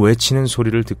 하고 외치는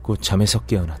소리를 듣고 잠에서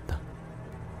깨어났다.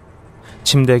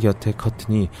 침대 곁에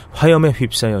커튼이 화염에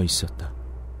휩싸여 있었다.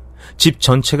 집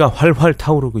전체가 활활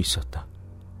타오르고 있었다.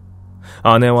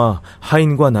 아내와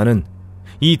하인과 나는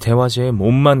이 대화제에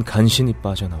몸만 간신히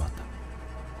빠져나왔다.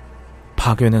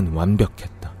 파괴는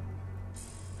완벽했다.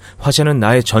 화재는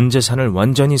나의 전 재산을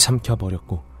완전히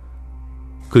삼켜버렸고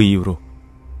그 이후로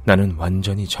나는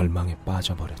완전히 절망에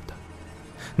빠져버렸다.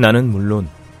 나는 물론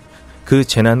그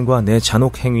재난과 내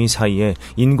잔혹 행위 사이에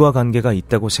인과관계가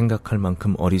있다고 생각할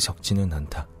만큼 어리석지는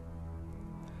않다.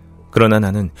 그러나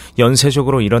나는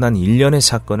연쇄적으로 일어난 일련의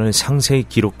사건을 상세히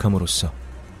기록함으로써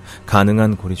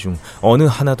가능한 고리 중 어느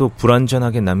하나도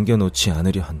불완전하게 남겨놓지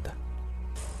않으려 한다.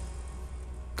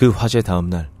 그 화재 다음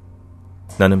날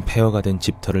나는 폐허가 된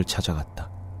집터를 찾아갔다.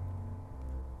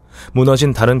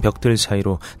 무너진 다른 벽들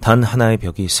사이로 단 하나의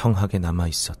벽이 성하게 남아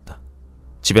있었다.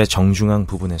 집의 정중앙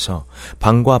부분에서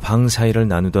방과 방 사이를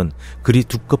나누던 그리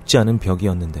두껍지 않은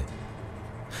벽이었는데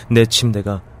내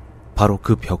침대가 바로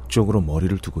그 벽 쪽으로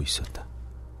머리를 두고 있었다.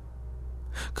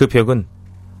 그 벽은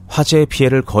화재의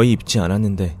피해를 거의 입지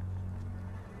않았는데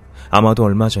아마도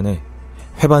얼마 전에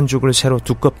회반죽을 새로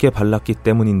두껍게 발랐기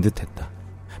때문인 듯했다.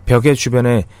 벽의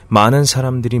주변에 많은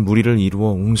사람들이 무리를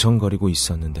이루어 웅성거리고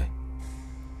있었는데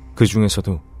그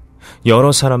중에서도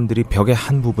여러 사람들이 벽의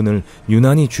한 부분을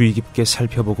유난히 주의 깊게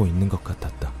살펴보고 있는 것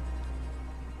같았다.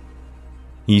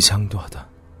 이상도 하다.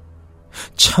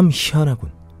 참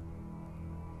희한하군.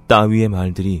 따위의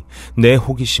말들이 내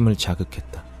호기심을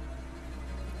자극했다.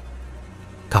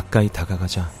 가까이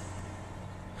다가가자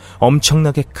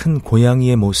엄청나게 큰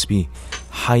고양이의 모습이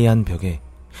하얀 벽에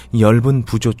엷은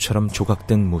부조처럼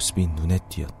조각된 모습이 눈에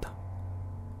띄었다.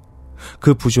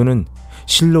 그 부조는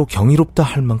실로 경이롭다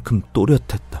할 만큼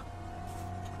또렷했다.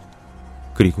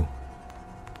 그리고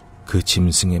그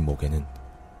짐승의 목에는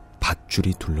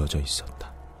밧줄이 둘러져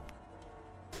있었다.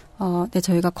 네,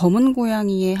 저희가 검은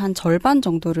고양이의 한 절반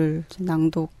정도를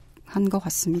낭독한 것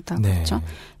같습니다. 네. 그렇죠?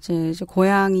 이제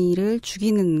고양이를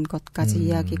죽이는 것까지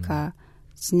이야기가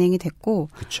진행이 됐고,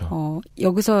 그렇죠.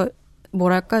 여기서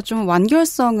뭐랄까 좀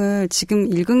완결성을 지금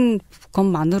읽은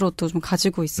것만으로도 좀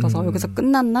가지고 있어서 여기서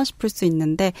끝났나 싶을 수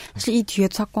있는데 사실 이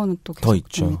뒤에도 사건은 또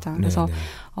계속됩니다. 그래서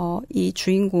이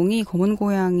주인공이 검은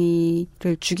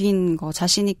고양이를 죽인 거,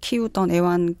 자신이 키우던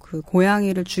애완 그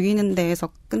고양이를 죽이는 데에서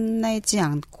끝내지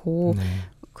않고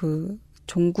그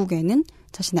종국에는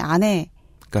자신의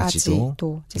아내까지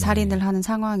또 살인을 하는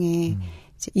상황에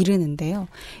이르는데요.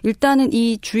 일단은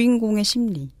이 주인공의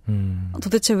심리,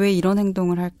 도대체 왜 이런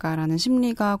행동을 할까라는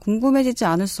심리가 궁금해지지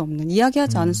않을 수 없는,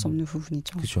 이야기하지 않을 수 없는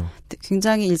부분이죠. 그죠.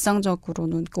 굉장히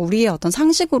일상적으로는, 우리의 어떤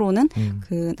상식으로는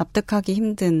그 납득하기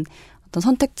힘든 어떤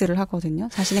선택들을 하거든요.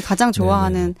 자신이 가장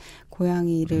좋아하는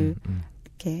고양이를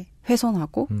이렇게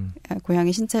훼손하고,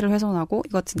 고양이 신체를 훼손하고,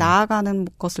 이것 나아가는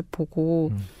것을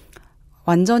보고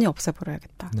완전히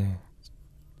없애버려야겠다. 네.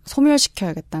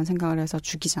 소멸시켜야겠다는 생각을 해서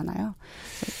죽이잖아요.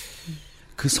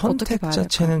 그 선택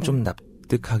자체는 좀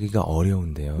납득하기가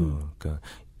어려운데요. 그러니까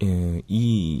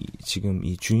지금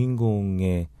이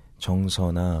주인공의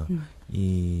정서나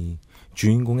이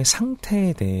주인공의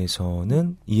상태에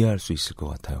대해서는 이해할 수 있을 것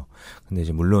같아요. 근데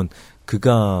이제 물론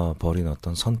그가 벌인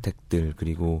어떤 선택들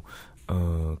그리고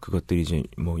그것들이 이제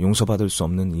뭐 용서받을 수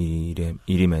없는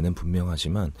일임에는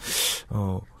분명하지만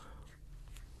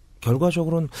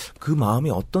결과적으로는 그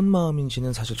마음이 어떤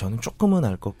마음인지는 사실 저는 조금은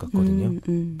알 것 같거든요.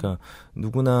 그러니까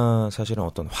누구나 사실은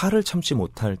어떤 화를 참지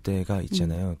못할 때가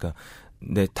있잖아요. 그러니까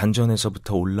내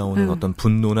단전에서부터 올라오는 어떤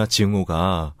분노나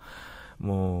증오가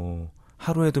뭐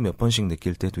하루에도 몇 번씩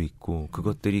느낄 때도 있고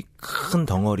그것들이 큰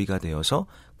덩어리가 되어서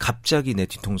갑자기 내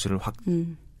뒤통수를 확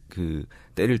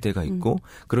때릴 때가 있고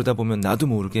그러다 보면 나도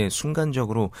모르게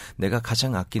순간적으로 내가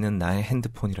가장 아끼는 나의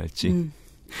핸드폰이랄지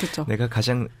그렇죠. 내가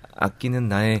가장 아끼는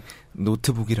나의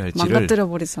노트북이랄지를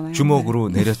망가뜨려버리잖아요. 주먹으로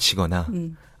내려치거나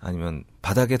아니면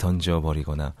바닥에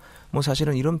던져버리거나 뭐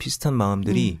사실은 이런 비슷한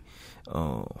마음들이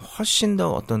훨씬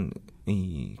더 어떤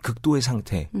이 극도의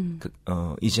상태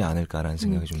이지 않을까라는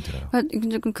생각이 좀 들어요.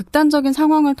 이제 극단적인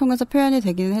상황을 통해서 표현이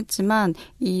되기는 했지만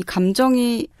이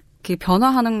감정이 그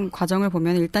변화하는 과정을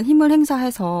보면 일단 힘을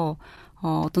행사해서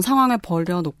어떤 상황을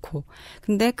벌여놓고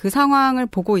근데 그 상황을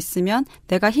보고 있으면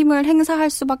내가 힘을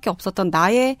행사할 수밖에 없었던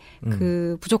나의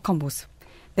그 부족한 모습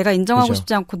내가 인정하고 그렇죠.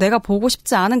 싶지 않고 내가 보고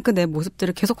싶지 않은 그 내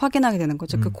모습들을 계속 확인하게 되는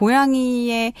거죠. 그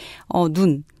고양이의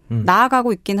눈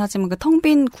나아가고 있긴 하지만 그 텅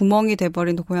빈 구멍이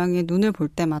돼버린 고양이의 눈을 볼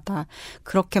때마다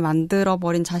그렇게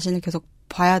만들어버린 자신을 계속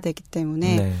봐야 되기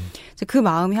때문에 네. 그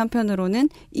마음이 한편으로는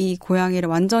이 고양이를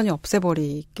완전히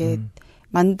없애버리게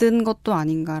만든 것도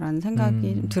아닌가라는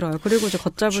생각이 좀 들어요. 그리고 이제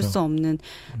걷잡을 그렇죠. 수 없는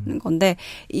건데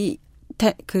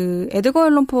그 에드거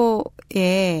앨런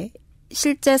포의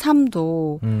실제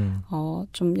삶도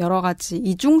좀 여러 가지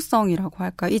이중성이라고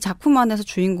할까. 이 작품 안에서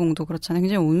주인공도 그렇잖아요.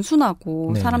 굉장히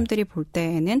온순하고 네네. 사람들이 볼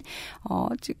때에는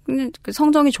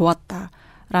성정이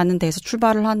좋았다라는 데에서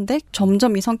출발을 하는데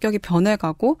점점 이 성격이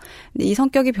변해가고 이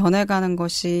성격이 변해가는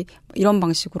것이 이런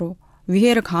방식으로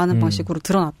위해를 가하는 방식으로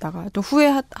드러났다가 또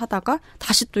후회하다가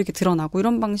다시 또 이렇게 드러나고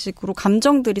이런 방식으로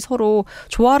감정들이 서로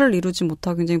조화를 이루지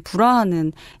못하고 굉장히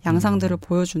불화하는 양상들을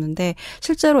보여주는데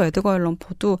실제로 에드거 앨런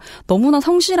포도 너무나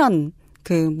성실한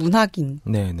그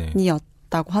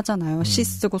문학인이었다고 하잖아요. 시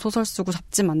쓰고 소설 쓰고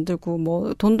잡지 만들고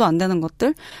뭐 돈도 안 되는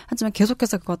것들 하지만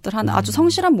계속해서 그것들 하는 아주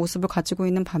성실한 모습을 가지고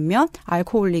있는 반면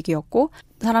알코올릭이었고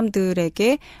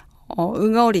사람들에게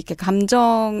응어리 이렇게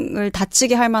감정을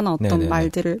다치게 할 만한 어떤 네네네.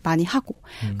 말들을 많이 하고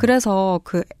그래서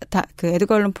그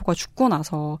에드거 앨런 포가 죽고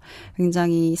나서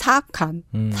굉장히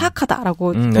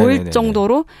사악하다라고 보일 네네네네.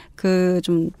 정도로 그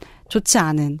좀 좋지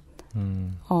않은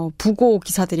부고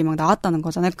기사들이 막 나왔다는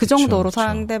거잖아요. 그 정도로 그쵸.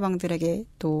 상대방들에게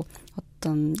또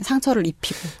어떤 상처를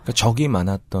입히고 그러니까 적이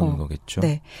많았던 거겠죠.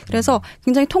 네, 그래서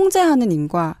굉장히 통제하는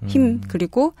힘과 힘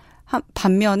그리고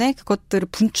반면에 그것들을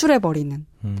분출해버리는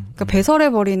그러니까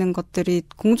배설해버리는 것들이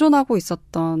공존하고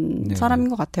있었던 네네. 사람인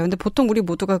것 같아요. 근데 보통 우리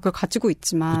모두가 그걸 가지고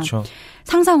있지만 그쵸.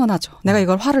 상상은 하죠. 내가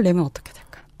이걸 화를 내면 어떻게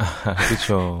될까?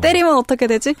 그렇죠. 때리면 어떻게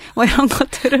되지? 뭐 이런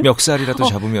것들을 멱살이라도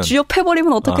잡으면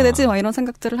쥐어패버리면 어떻게 되지? 막 이런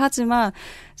생각들을 하지만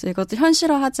이것도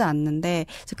현실화하지 않는데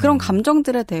그런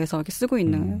감정들에 대해서 이렇게 쓰고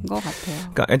있는 것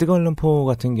같아요. 그러니까 에드거 앨런 포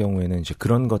같은 경우에는 이제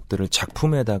그런 것들을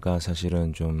작품에다가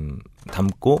사실은 좀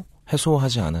담고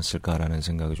해소하지 않았을까라는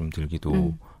생각이 좀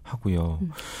들기도 하고요.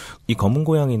 이 검은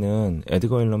고양이는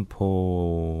에드거 앨런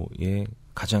포의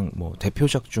가장 뭐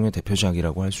대표작 중에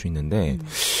대표작이라고 할 수 있는데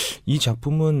이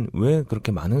작품은 왜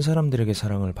그렇게 많은 사람들에게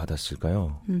사랑을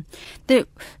받았을까요? 근데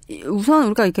우선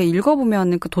우리가 이렇게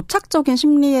읽어보면 그 도착적인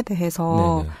심리에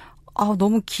대해서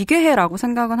너무 기괴해라고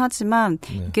생각은 하지만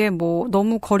이게 뭐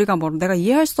너무 거리가 멀어 내가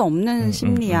이해할 수 없는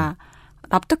심리야.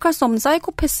 납득할 수 없는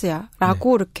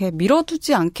사이코패스야라고 이렇게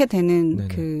밀어두지 않게 되는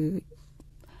그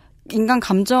인간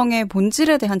감정의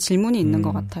본질에 대한 질문이 있는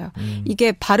것 같아요.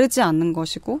 이게 바르지 않는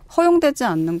것이고 허용되지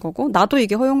않는 거고 나도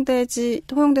이게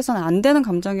허용돼서는 안 되는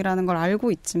감정이라는 걸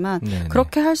알고 있지만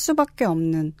그렇게 할 수밖에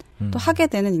없는 또 하게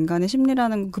되는 인간의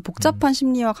심리라는 그 복잡한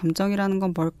심리와 감정이라는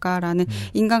건 뭘까라는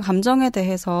인간 감정에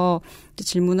대해서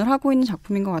질문을 하고 있는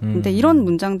작품인 것 같은데 이런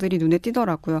문장들이 눈에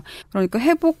띄더라고요. 그러니까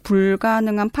회복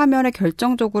불가능한 파멸에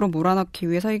결정적으로 몰아넣기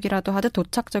위해 서이기라도 하듯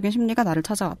도착적인 심리가 나를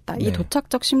찾아왔다. 이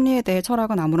도착적 심리에 대해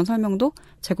철학은 아무런 설명도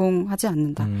제공하지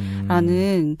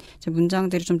않는다라는 이제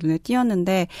문장들이 좀 눈에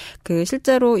띄었는데 그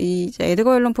실제로 이 이제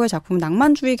에드거 앨런 포의 작품은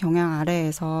낭만주의 경향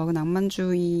아래에서 그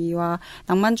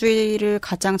낭만주의를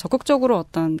가장 적극적으로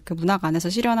어떤 그 문학 안에서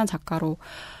실현한 작가로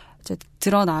이제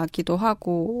드러나기도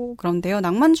하고 그런데요.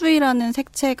 낭만주의라는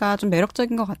색채가 좀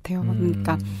매력적인 것 같아요.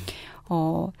 그러니까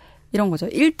이런 거죠.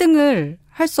 1등을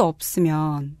할 수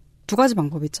없으면 두 가지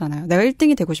방법이 있잖아요. 내가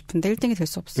 1등이 되고 싶은데 1등이 될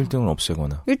수 없어. 1등을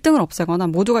없애거나. 1등을 없애거나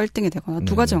모두가 1등이 되거나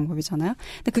두 가지 방법이잖아요.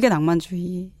 근데 그게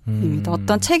낭만주의입니다.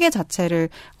 어떤 체계 자체를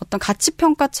어떤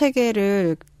가치평가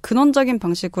체계를 근원적인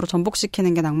방식으로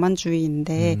전복시키는 게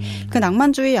낭만주의인데 그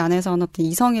낭만주의 안에서는 어떤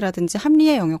이성이라든지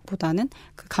합리의 영역보다는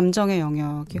그 감정의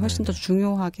영역이 훨씬 더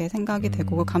중요하게 생각이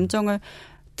되고 그 감정을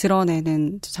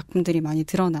드러내는 작품들이 많이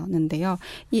드러나는데요.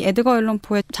 이 에드거 앨런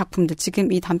포의 작품들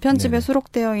지금 이 단편집에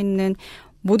수록되어 있는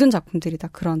모든 작품들이 다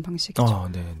그런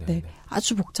방식이죠. 네,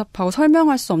 아주 복잡하고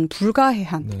설명할 수 없는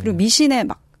불가해한 그리고 미신에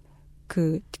막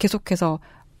그 계속해서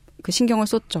그 신경을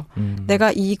쏟죠.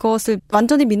 내가 이것을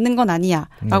완전히 믿는 건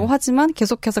아니야라고 하지만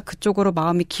계속해서 그쪽으로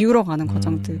마음이 기울어가는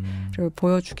과정들을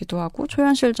보여주기도 하고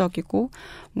초현실적이고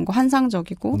뭔가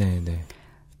환상적이고.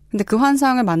 근데 그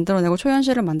환상을 만들어내고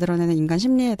초현실을 만들어내는 인간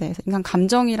심리에 대해서 인간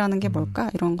감정이라는 게 뭘까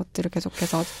이런 것들을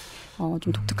계속해서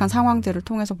좀 독특한 상황들을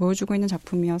통해서 보여주고 있는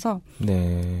작품이어서.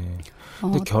 근데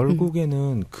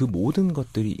결국에는 그 모든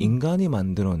것들이 인간이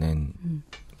만들어낸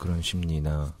그런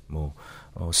심리나 뭐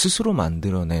스스로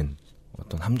만들어낸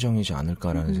어떤 함정이지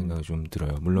않을까라는 생각이 좀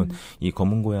들어요. 물론 이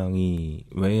검은 고양이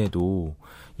외에도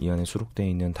이 안에 수록되어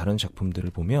있는 다른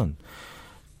작품들을 보면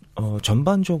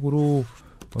전반적으로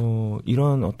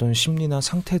이런 어떤 심리나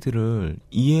상태들을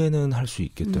이해는 할 수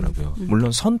있겠더라고요.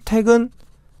 물론 선택은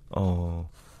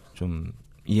좀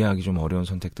이해하기 좀 어려운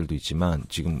선택들도 있지만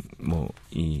지금 뭐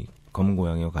이 검은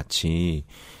고양이와 같이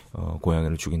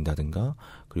고양이를 죽인다든가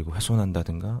그리고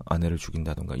훼손한다든가 아내를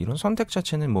죽인다든가 이런 선택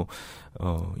자체는 뭐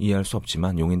이해할 수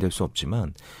없지만 용인될 수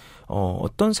없지만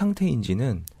어떤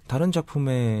상태인지는 다른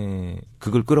작품에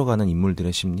그걸 끌어가는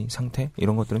인물들의 심리, 상태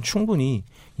이런 것들은 충분히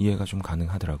이해가 좀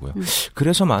가능하더라고요.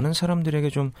 그래서 많은 사람들에게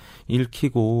좀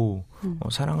읽히고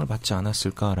사랑을 받지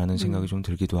않았을까라는 생각이 좀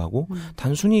들기도 하고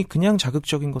단순히 그냥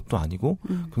자극적인 것도 아니고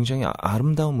굉장히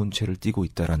아름다운 문체를 띠고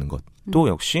있다라는 것. 또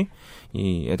역시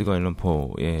이 에드거 앨런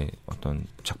포의 어떤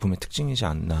작품의 특징이지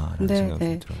않나라는 생각이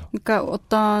좀 들어요. 그러니까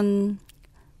어떤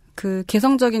그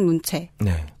개성적인 문체.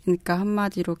 네. 그러니까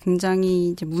한마디로 굉장히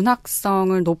이제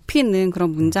문학성을 높이는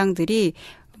그런 문장들이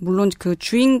물론 그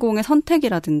주인공의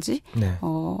선택이라든지 네.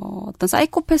 어떤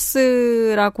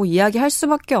사이코패스라고 이야기할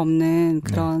수밖에 없는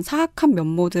그런 네. 사악한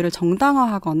면모들을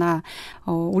정당화하거나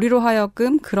우리로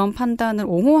하여금 그런 판단을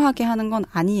옹호하게 하는 건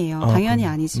아니에요. 당연히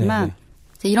아니지만 네네.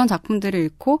 이제 이런 작품들을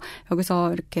읽고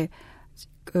여기서 이렇게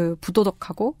그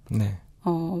부도덕하고 네.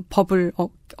 법을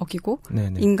어기고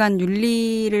네네. 인간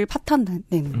윤리를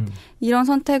파탄내는 이런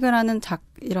선택을 하는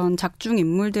이런 작중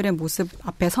인물들의 모습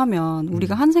앞에 서면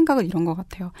우리가 한 생각은 이런 것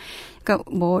같아요. 그러니까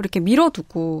뭐 이렇게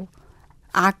밀어두고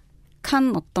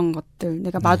악한 어떤 것들,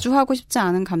 내가 마주하고 싶지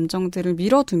않은 감정들을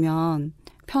밀어두면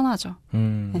편하죠.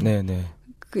 네네.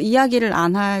 그 이야기를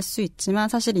안 할 수 있지만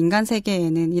사실 인간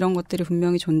세계에는 이런 것들이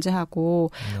분명히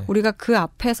존재하고 우리가 그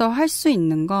앞에서 할 수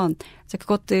있는 건 이제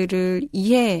그것들을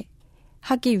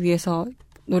이해하기 위해서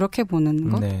노력해보는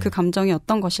것, 그 감정이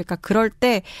어떤 것일까. 그럴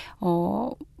때,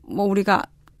 뭐 우리가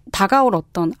다가올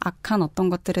어떤 악한 어떤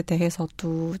것들에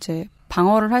대해서도 이제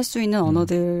방어를 할 수 있는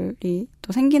언어들이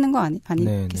또 생기는 거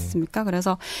아니겠습니까?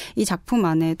 그래서 이 작품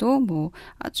안에도 뭐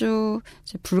아주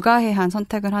이제 불가해한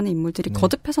선택을 하는 인물들이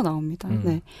거듭해서 나옵니다.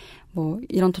 네. 뭐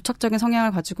이런 도착적인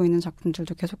성향을 가지고 있는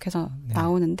작품들도 계속해서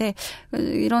나오는데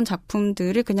이런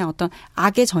작품들을 그냥 어떤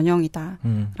악의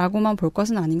전형이다라고만 볼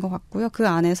것은 아닌 것 같고요. 그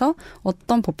안에서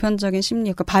어떤 보편적인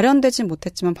심리, 그 발현되진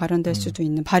못했지만 발현될 수도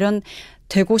있는,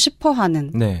 발현되고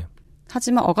싶어하는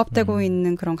하지만 억압되고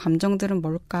있는 그런 감정들은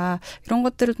뭘까 이런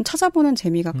것들을 좀 찾아보는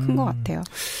재미가 큰 것 같아요.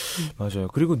 맞아요.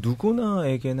 그리고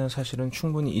누구나에게나 사실은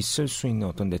충분히 있을 수 있는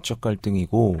어떤 내적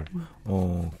갈등이고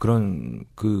그런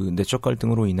그 내적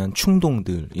갈등으로 인한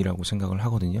충동들이라고 생각을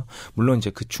하거든요. 물론 이제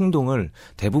그 충동을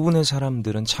대부분의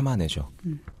사람들은 참아내죠.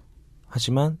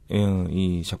 하지만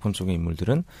이 작품 속의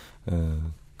인물들은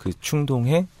그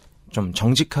충동에 좀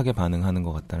정직하게 반응하는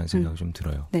것 같다는 생각이 좀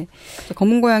들어요. 네,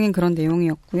 검은 고양이는 그런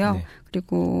내용이었고요. 네.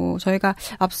 그리고 저희가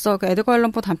앞서 그 에드거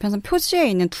앨런 포 단편선 표지에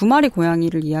있는 두 마리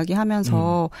고양이를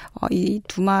이야기하면서 이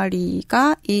두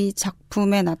마리가 이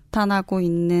작품에 나타나고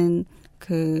있는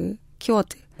그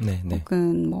키워드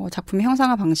혹은 뭐 작품의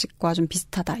형상화 방식과 좀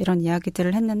비슷하다 이런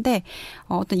이야기들을 했는데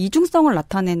어떤 이중성을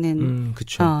나타내는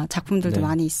작품들도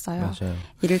많이 있어요. 맞아요.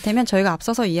 이를테면 저희가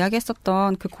앞서서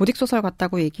이야기했었던 그 고딕 소설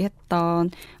같다고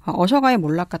얘기했던 어셔가의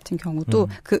몰락 같은 경우도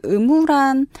그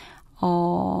음울한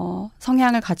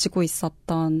성향을 가지고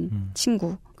있었던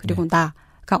친구 그리고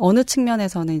나가 어느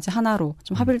측면에서는 이제 하나로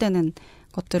좀 합일되는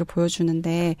것들을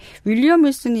보여주는데 윌리엄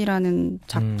윌슨이라는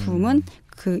작품은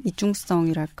그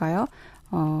이중성이랄까요?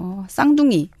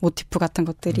 쌍둥이 모티프 같은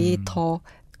것들이 더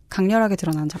강렬하게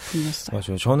드러난 작품이었어요.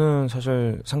 맞아요. 저는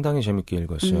사실 상당히 재밌게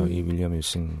읽었어요. 이 윌리엄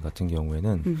윌슨 같은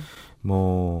경우에는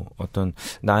뭐 어떤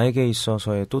나에게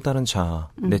있어서의 또 다른 자아,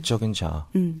 내적인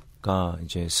자아가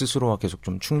이제 스스로와 계속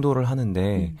좀 충돌을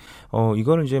하는데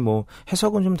이거는 이제 뭐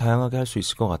해석은 좀 다양하게 할 수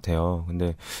있을 것 같아요.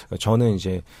 근데 저는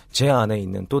이제 제 안에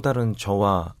있는 또 다른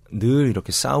저와 늘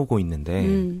이렇게 싸우고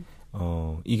있는데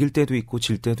이길 때도 있고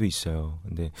질 때도 있어요.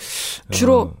 근데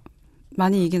주로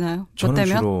많이 이기나요? 저는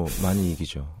주로 많이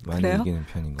이기죠. 많이 그래요? 이기는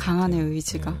편인 것 강하네요, 같아요.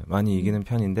 의지가. 네, 많이 이기는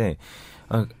편인데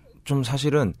좀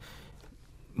사실은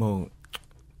뭐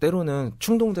때로는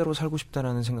충동대로 살고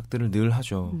싶다라는 생각들을 늘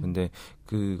하죠. 근데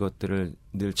그것들을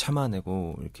늘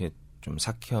참아내고 이렇게 좀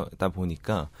삭히다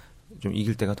보니까 좀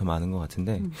이길 때가 더 많은 것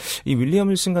같은데 이 윌리엄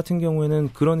윌슨 같은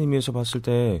경우에는 그런 의미에서 봤을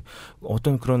때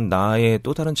어떤 그런 나의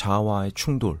또 다른 자아와의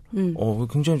충돌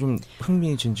굉장히 좀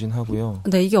흥미진진하고요.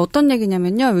 네, 이게 어떤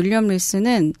얘기냐면요. 윌리엄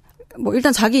윌슨은 뭐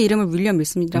일단 자기 이름을 윌리엄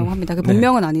윌슨이라고 합니다. 그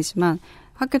본명은 아니지만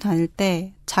학교 다닐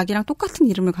때 자기랑 똑같은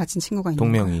이름을 가진 친구가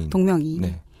있는 거예요. 동명이인.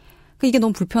 네. 이게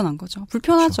너무 불편한 거죠.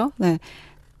 불편하죠. 그렇죠. 네.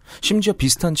 심지어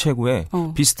비슷한 체구에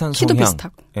비슷한 키도 성향,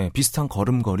 비슷하고. 비슷한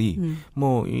걸음걸이,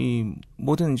 뭐 이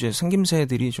모든 이제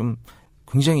생김새들이 좀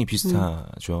굉장히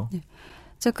비슷하죠. 네.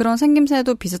 그런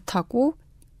생김새도 비슷하고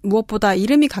무엇보다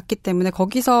이름이 같기 때문에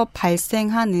거기서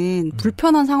발생하는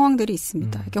불편한 상황들이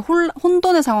있습니다. 이렇게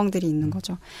혼돈의 상황들이 있는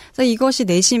거죠. 그래서 이것이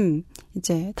내심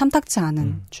이제 탐탁지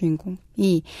않은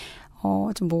주인공이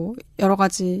좀 뭐 여러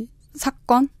가지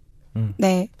사건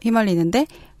네 휘말리는데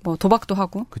뭐 도박도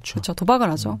하고 그렇죠. 도박을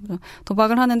하죠.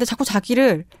 도박을 하는데 자꾸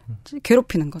자기를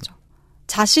괴롭히는 거죠.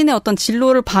 자신의 어떤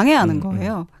진로를 방해하는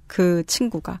거예요. 그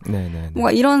친구가. 네네네.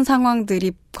 뭔가 이런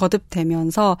상황들이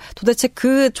거듭되면서 도대체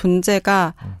그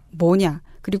존재가 뭐냐.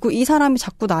 그리고 이 사람이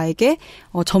자꾸 나에게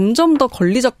점점 더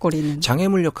걸리적거리는.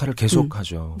 장애물 역할을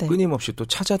계속하죠. 네. 끊임없이 또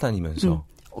찾아다니면서.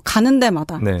 가는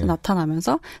데마다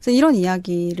나타나면서 그래서 이런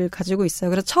이야기를 가지고 있어요.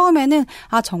 그래서 처음에는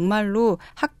정말로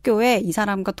학교에 이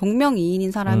사람과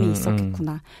동명이인인 사람이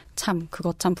있었겠구나. 참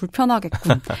그거 참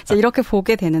불편하겠군. 그래서 이렇게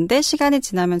보게 되는데 시간이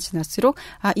지나면 지날수록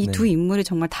이 두 인물이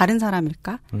정말 다른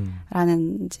사람일까?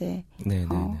 라는 이제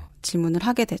질문을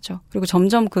하게 되죠. 그리고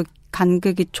점점 그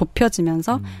간극이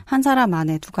좁혀지면서 한 사람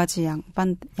안에 두 가지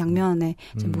양면의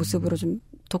모습으로 좀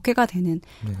독해가 되는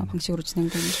방식으로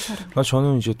진행되는 시사입니다.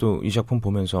 저는 이제 또 이 작품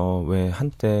보면서 왜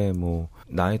한때 뭐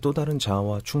나의 또 다른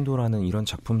자아와 충돌하는 이런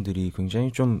작품들이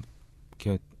굉장히 좀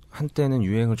이렇게 한때는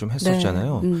유행을 좀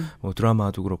했었잖아요. 뭐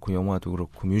드라마도 그렇고 영화도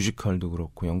그렇고 뮤지컬도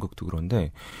그렇고 연극도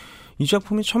그런데 이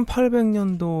작품이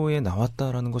 1800년도에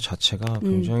나왔다라는 것 자체가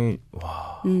굉장히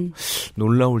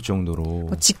놀라울 정도로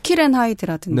뭐 지킬 앤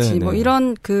하이드라든지 뭐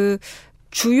이런 그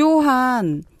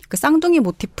주요한 그 쌍둥이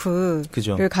모티프를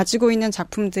그죠. 가지고 있는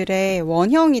작품들의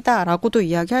원형이다라고도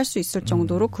이야기할 수 있을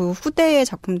정도로 그 후대의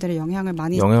작품들의 영향을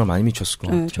많이 미쳤을 것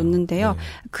같아요. 줬는데요.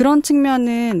 그런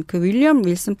측면은 그 윌리엄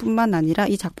윌슨뿐만 아니라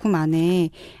이 작품 안에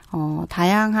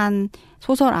다양한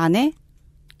소설 안에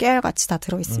깨알같이 다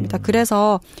들어 있습니다.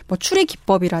 그래서 뭐 추리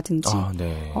기법이라든지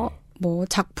뭐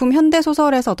작품 현대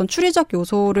소설에서 어떤 추리적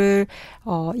요소를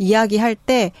이야기할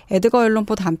때 에드거 앨런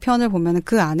포 단편을 보면은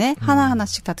그 안에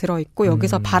하나하나씩 다 들어 있고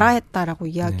여기서 발화했다라고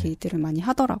이야기들을 많이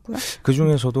하더라고요. 그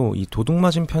중에서도 이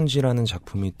도둑맞은 편지라는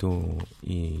작품이 또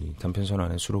이 단편선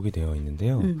안에 수록이 되어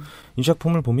있는데요. 이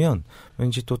작품을 보면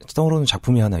왠지 또 떠오르는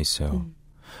작품이 하나 있어요.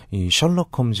 이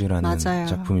셜록 홈즈라는 맞아요.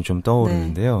 작품이 좀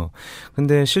떠오르는데요.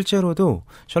 근데 실제로도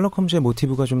셜록 홈즈의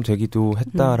모티브가 좀 되기도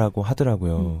했다라고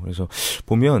하더라고요. 그래서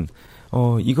보면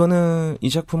이거는 이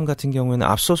작품 같은 경우에는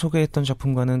앞서 소개했던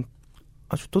작품과는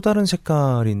아주 또 다른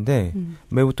색깔인데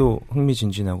매우 또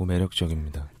흥미진진하고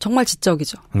매력적입니다. 정말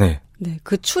지적이죠. 네. 네,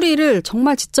 그 추리를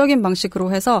정말 지적인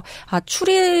방식으로 해서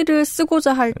추리를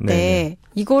쓰고자 할 때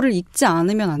이거를 읽지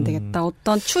않으면 안 되겠다.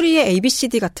 어떤 추리의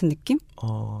ABCD 같은 느낌?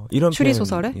 이런 추리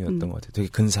소설에? 이었던 것 같아요. 되게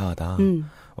근사하다.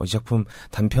 이 작품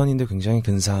단편인데 굉장히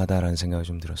근사하다라는 생각이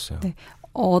좀 들었어요. 네.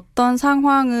 어떤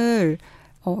상황을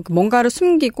뭔가를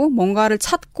숨기고 뭔가를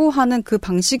찾고 하는 그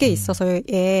방식에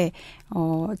있어서의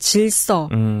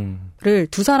질서를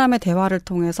두 사람의 대화를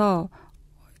통해서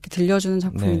들려주는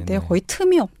작품인데 거의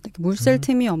틈이 없는 물샐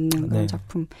틈이 없는 그런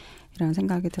작품이라는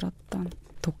생각이 들었던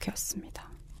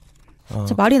독해였습니다.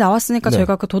 말이 나왔으니까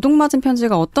저희가 그 도둑맞은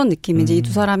편지가 어떤 느낌인지 이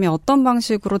두 사람이 어떤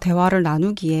방식으로 대화를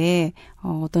나누기에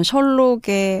어떤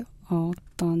셜록의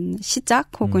어떤 시작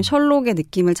혹은 셜록의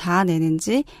느낌을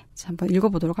자아내는지 한번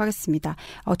읽어보도록 하겠습니다.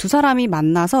 두 사람이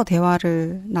만나서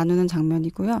대화를 나누는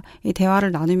장면이고요. 이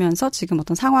대화를 나누면서 지금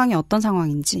어떤 상황이 어떤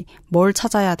상황인지 뭘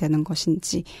찾아야 되는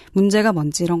것인지 문제가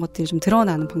뭔지 이런 것들이 좀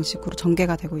드러나는 방식으로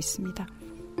전개가 되고 있습니다.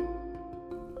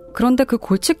 그런데 그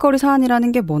골칫거리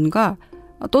사안이라는 게 뭔가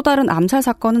또 다른 암살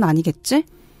사건은 아니겠지?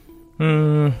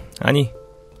 아니.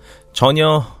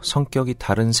 전혀 성격이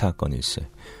다른 사건일세.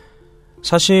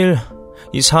 사실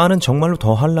이 사안은 정말로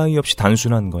더할 나위 없이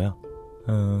단순한 거야.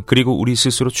 그리고 우리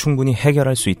스스로 충분히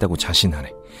해결할 수 있다고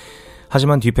자신하네.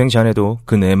 하지만 뒤팽 자네도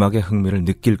그 내막의 흥미를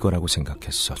느낄 거라고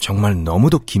생각했어. 정말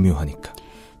너무도 기묘하니까.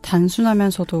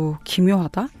 단순하면서도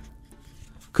기묘하다?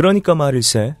 그러니까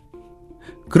말일세.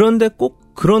 그런데 꼭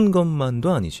그런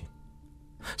것만도 아니지.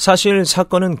 사실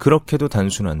사건은 그렇게도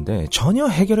단순한데 전혀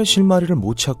해결의 실마리를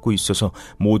못 찾고 있어서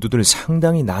모두들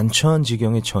상당히 난처한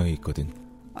지경에 처해 있거든.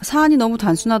 사안이 너무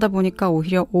단순하다 보니까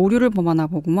오히려 오류를 범하나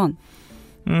보구먼.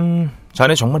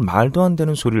 자네 정말 말도 안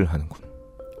되는 소리를 하는군.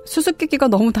 수수께끼가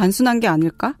너무 단순한 게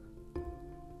아닐까?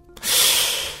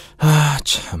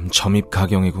 참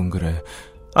점입가경이군 그래.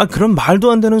 그런 말도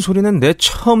안 되는 소리는 내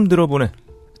처음 들어보네.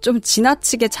 좀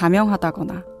지나치게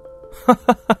자명하다거나.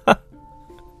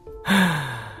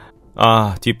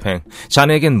 뒤팽.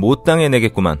 자네에겐 못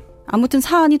당해내겠구만. 아무튼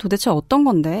사안이 도대체 어떤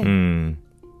건데?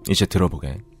 이제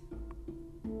들어보게.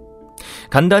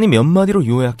 간단히 몇 마디로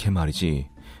요약해 말이지.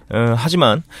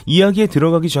 하지만 이야기에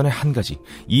들어가기 전에 한 가지.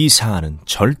 이 사안은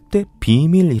절대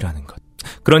비밀이라는 것.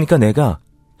 그러니까 내가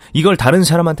이걸 다른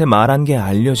사람한테 말한 게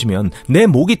알려지면 내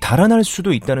목이 달아날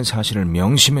수도 있다는 사실을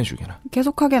명심해 주게나.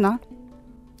 계속하게나.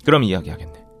 그럼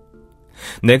이야기하겠네.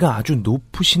 내가 아주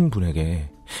높으신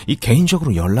분에게 이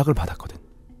개인적으로 연락을 받았거든.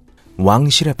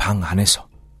 왕실의 방 안에서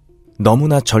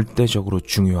너무나 절대적으로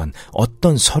중요한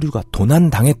어떤 서류가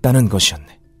도난당했다는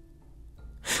것이었네.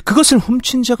 그것을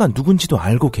훔친 자가 누군지도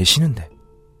알고 계시는데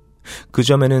그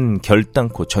점에는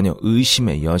결단코 전혀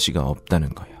의심의 여지가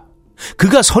없다는 거야.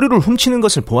 그가 서류를 훔치는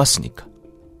것을 보았으니까.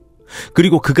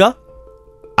 그리고 그가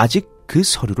아직 그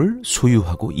서류를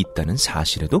소유하고 있다는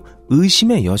사실에도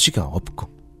의심의 여지가 없고.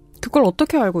 그걸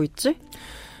어떻게 알고 있지?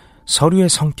 서류의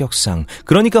성격상,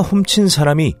 그러니까 훔친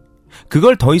사람이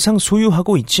그걸 더 이상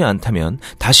소유하고 있지 않다면,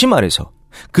 다시 말해서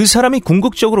그 사람이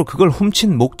궁극적으로 그걸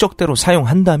훔친 목적대로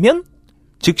사용한다면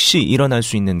즉시 일어날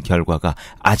수 있는 결과가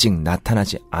아직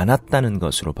나타나지 않았다는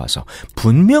것으로 봐서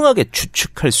분명하게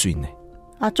추측할 수 있네.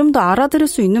 좀 더 알아들을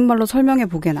수 있는 말로 설명해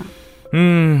보게나.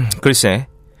 글쎄.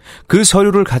 그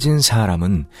서류를 가진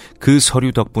사람은 그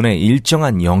서류 덕분에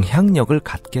일정한 영향력을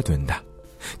갖게 된다.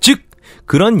 즉,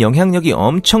 그런 영향력이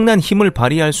엄청난 힘을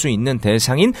발휘할 수 있는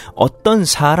대상인 어떤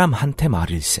사람한테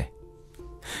말일세.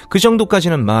 그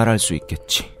정도까지는 말할 수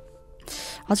있겠지.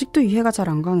 아직도 이해가 잘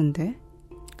안 가는데.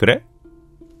 그래?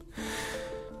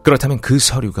 그렇다면 그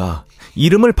서류가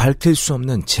이름을 밝힐 수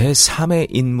없는 제3의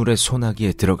인물의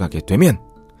손아귀에 들어가게 되면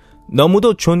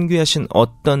너무도 존귀하신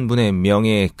어떤 분의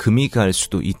명예에 금이 갈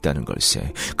수도 있다는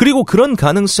걸세. 그리고 그런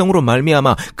가능성으로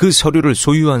말미암아 그 서류를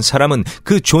소유한 사람은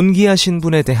그 존귀하신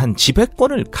분에 대한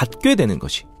지배권을 갖게 되는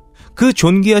것이, 그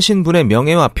존귀하신 분의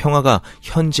명예와 평화가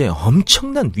현재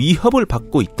엄청난 위협을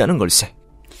받고 있다는 걸세.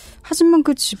 하지만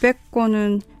그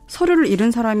지배권은 서류를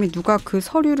잃은 사람이 누가 그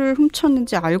서류를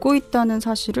훔쳤는지 알고 있다는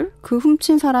사실을 그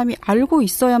훔친 사람이 알고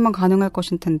있어야만 가능할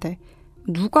것인 텐데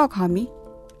누가 감히?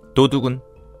 도둑은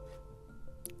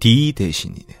D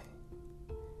대신이네.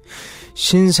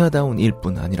 신사다운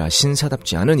일뿐 아니라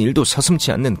신사답지 않은 일도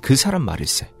서슴지 않는 그 사람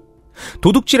말일세.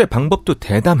 도둑질의 방법도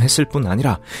대담했을 뿐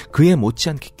아니라 그에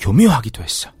못지않게 교묘하기도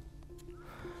했어.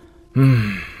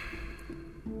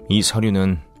 이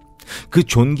서류는 그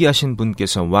존귀하신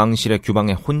분께서 왕실의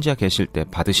규방에 혼자 계실 때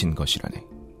받으신 것이라네.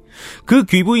 그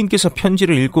귀부인께서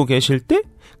편지를 읽고 계실 때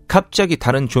갑자기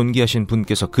다른 존귀하신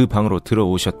분께서 그 방으로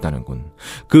들어오셨다는군.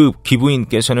 그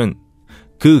귀부인께서는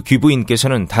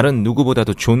다른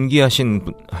누구보다도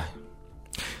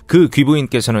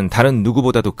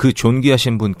그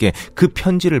존귀하신 분께 그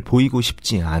편지를 보이고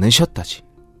싶지 않으셨다지.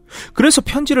 그래서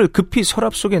편지를 급히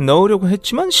서랍 속에 넣으려고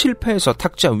했지만 실패해서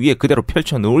탁자 위에 그대로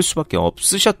펼쳐 놓을 수밖에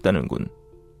없으셨다는군.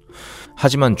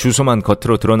 하지만 주소만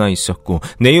겉으로 드러나 있었고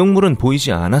내용물은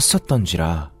보이지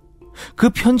않았었던지라 그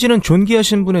편지는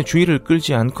존귀하신 분의 주의를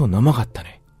끌지 않고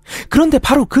넘어갔다네. 그런데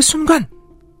바로 그 순간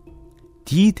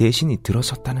D 대신이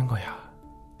들어섰다는 거야.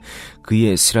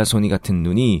 그의 스라소니 같은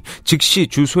눈이 즉시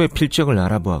주소의 필적을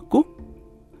알아보았고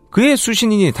그의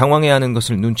수신인이 당황해하는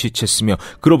것을 눈치챘으며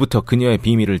그로부터 그녀의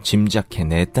비밀을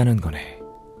짐작해냈다는 거네.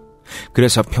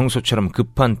 그래서 평소처럼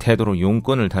급한 태도로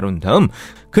용건을 다룬 다음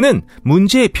그는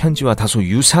문제의 편지와 다소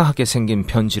유사하게 생긴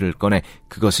편지를 꺼내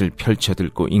그것을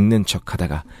펼쳐들고 읽는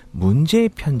척하다가 문제의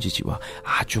편지지와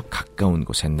아주 가까운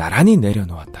곳에 나란히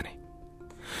내려놓았다네.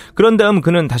 그런 다음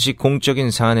그는 다시 공적인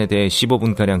사안에 대해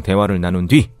 15분가량 대화를 나눈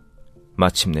뒤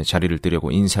마침내 자리를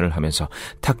뜨려고 인사를 하면서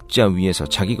탁자 위에서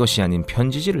자기 것이 아닌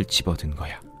편지지를 집어든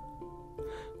거야.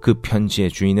 그 편지의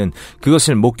주인은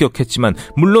그것을 목격했지만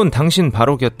물론 당신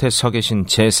바로 곁에 서 계신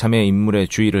제3의 인물의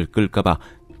주의를 끌까봐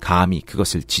감히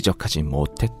그것을 지적하지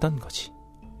못했던 거지.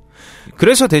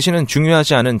 그래서 대신은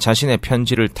중요하지 않은 자신의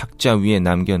편지를 탁자 위에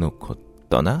남겨놓고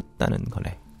떠났다는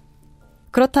거네.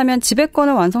 그렇다면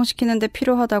지배권을 완성시키는 데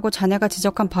필요하다고 자네가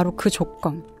지적한 바로 그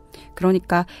조건,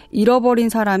 그러니까 잃어버린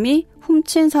사람이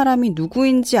훔친 사람이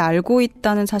누구인지 알고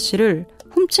있다는 사실을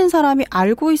훔친 사람이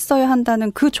알고 있어야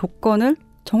한다는 그 조건을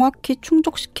정확히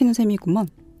충족시키는 셈이구먼.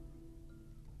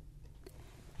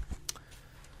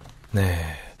 네.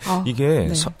 이게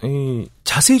네.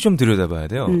 자세히 좀 들여다봐야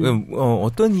돼요.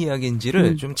 어떤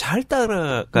이야기인지를 좀 잘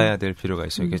따라가야 될 필요가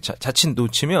있어요. 이게 자칫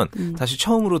놓치면 다시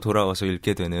처음으로 돌아와서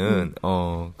읽게 되는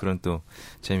그런 또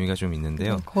재미가 좀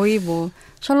있는데요. 거의 뭐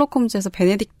셜록 홈즈에서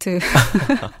베네딕트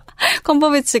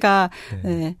컴버배치가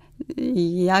네,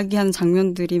 이야기하는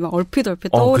장면들이 막 얼핏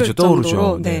떠오를 그쵸,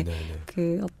 정도로 네,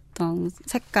 그 어떤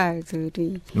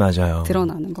색깔들이 맞아요.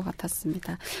 드러나는 것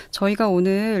같았습니다. 저희가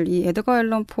오늘 이 에드거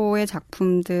앨런 포의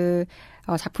작품집에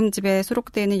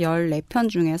수록되어 있는 14편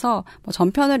중에서 뭐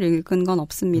전편을 읽은 건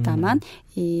없습니다만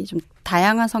이 좀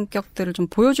다양한 성격들을 좀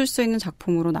보여줄 수 있는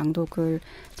작품으로 낭독을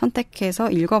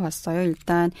선택해서 읽어봤어요.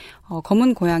 일단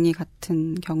검은 고양이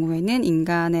같은 경우에는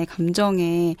인간의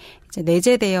감정에 이제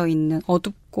내재되어 있는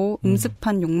어둡고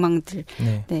음습한 욕망들.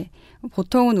 네.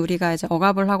 보통은 우리가 이제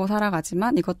억압을 하고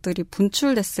살아가지만 이것들이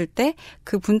분출됐을 때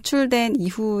그 분출된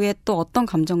이후에 또 어떤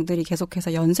감정들이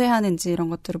계속해서 연쇄하는지 이런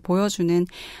것들을 보여주는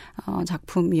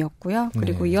작품이었고요.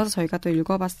 그리고 이어서 저희가 또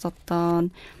읽어봤었던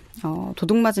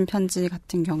도둑맞은 편지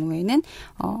같은 경우에는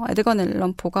에드거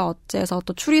앨런 포가 어째서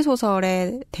또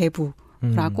추리소설의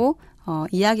대부라고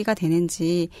이야기가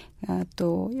되는지,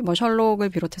 또 뭐 셜록을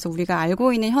비롯해서 우리가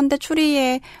알고 있는 현대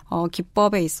추리의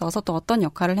기법에 있어서 또 어떤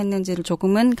역할을 했는지를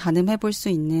조금은 가늠해 볼 수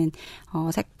있는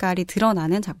색깔이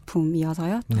드러나는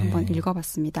작품이어서요. 또 한번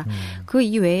읽어봤습니다. 그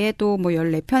이외에도 뭐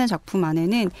 14편의 작품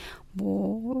안에는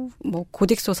뭐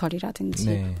고딕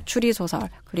소설이라든지 추리소설,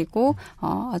 그리고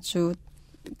아주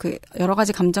그 여러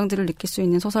가지 감정들을 느낄 수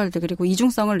있는 소설들, 그리고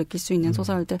이중성을 느낄 수 있는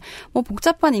소설들, 뭐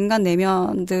복잡한 인간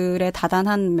내면들의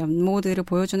다단한 면모들을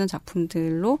보여주는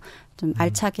작품들로 좀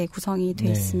알차게 구성이 돼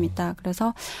있습니다.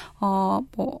 그래서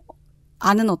뭐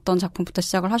아는 어떤 작품부터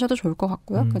시작을 하셔도 좋을 것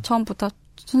같고요. 처음부터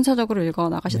순차적으로 읽어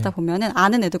나가시다 보면은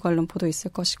아는 에드거 앨런 포도 있을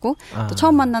것이고 또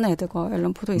처음 만나는 에드거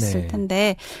앨런 포도 있을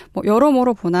텐데 뭐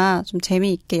여러모로 보나 좀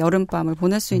재미있게 여름밤을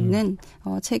보낼 수 있는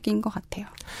책인 것 같아요.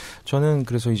 저는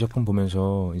그래서 이 작품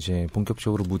보면서 이제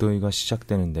본격적으로 무더위가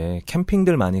시작되는데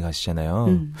캠핑들 많이 가시잖아요.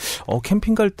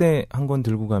 캠핑 갈 때 한 권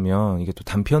들고 가면 이게 또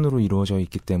단편으로 이루어져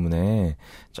있기 때문에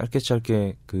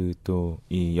짧게 그 또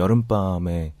이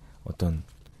여름밤에 어떤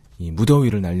이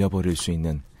무더위를 날려버릴 수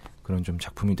있는 그런 좀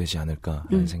작품이 되지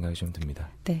않을까라는 생각이 좀 듭니다.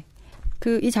 네.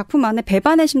 이 작품 안에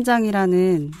배반의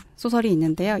심장이라는 소설이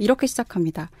있는데요. 이렇게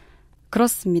시작합니다.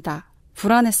 그렇습니다.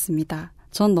 불안했습니다.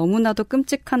 전 너무나도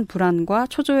끔찍한 불안과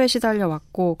초조에 시달려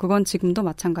왔고 그건 지금도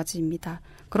마찬가지입니다.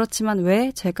 그렇지만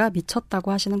왜 제가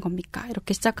미쳤다고 하시는 겁니까?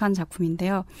 이렇게 시작한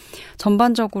작품인데요.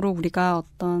 전반적으로 우리가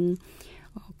어떤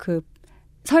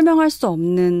설명할 수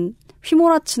없는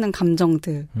휘몰아치는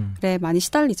감정들에 많이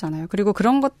시달리잖아요. 그리고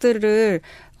그런 것들을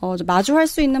마주할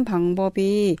수 있는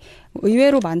방법이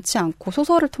의외로 많지 않고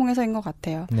소설을 통해서인 것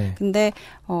같아요. 근데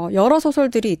여러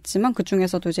소설들이 있지만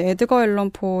그중에서도 이제 에드거 앨런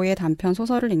포의 단편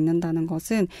소설을 읽는다는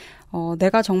것은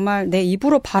내가 정말 내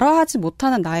입으로 발화하지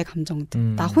못하는 나의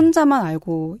감정들, 나 혼자만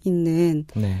알고 있는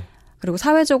그리고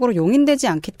사회적으로 용인되지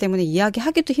않기 때문에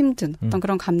이야기하기도 힘든 어떤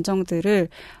그런 감정들을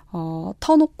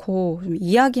터놓고 좀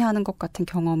이야기하는 것 같은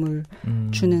경험을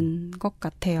주는 것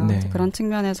같아요. 그런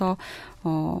측면에서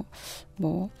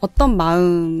뭐 어떤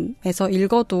마음에서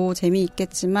읽어도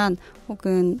재미있겠지만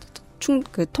혹은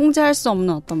통제할 수 없는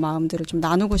어떤 마음들을 좀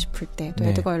나누고 싶을 때 또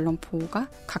에드거 앨런 포가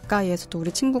가까이에서도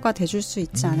우리 친구가 돼줄 수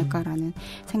있지 않을까라는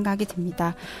생각이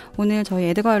듭니다. 오늘 저희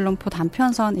에드거 앨런 포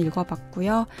단편선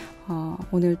읽어봤고요.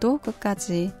 오늘도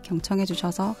끝까지 경청해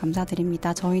주셔서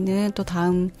감사드립니다. 저희는 또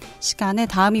다음 시간에,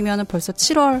 다음이면은 벌써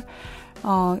 7월에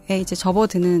이제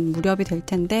접어드는 무렵이 될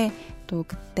텐데 또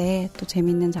그때 또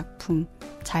재밌는 작품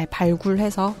잘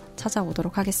발굴해서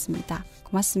찾아오도록 하겠습니다.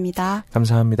 고맙습니다.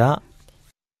 감사합니다.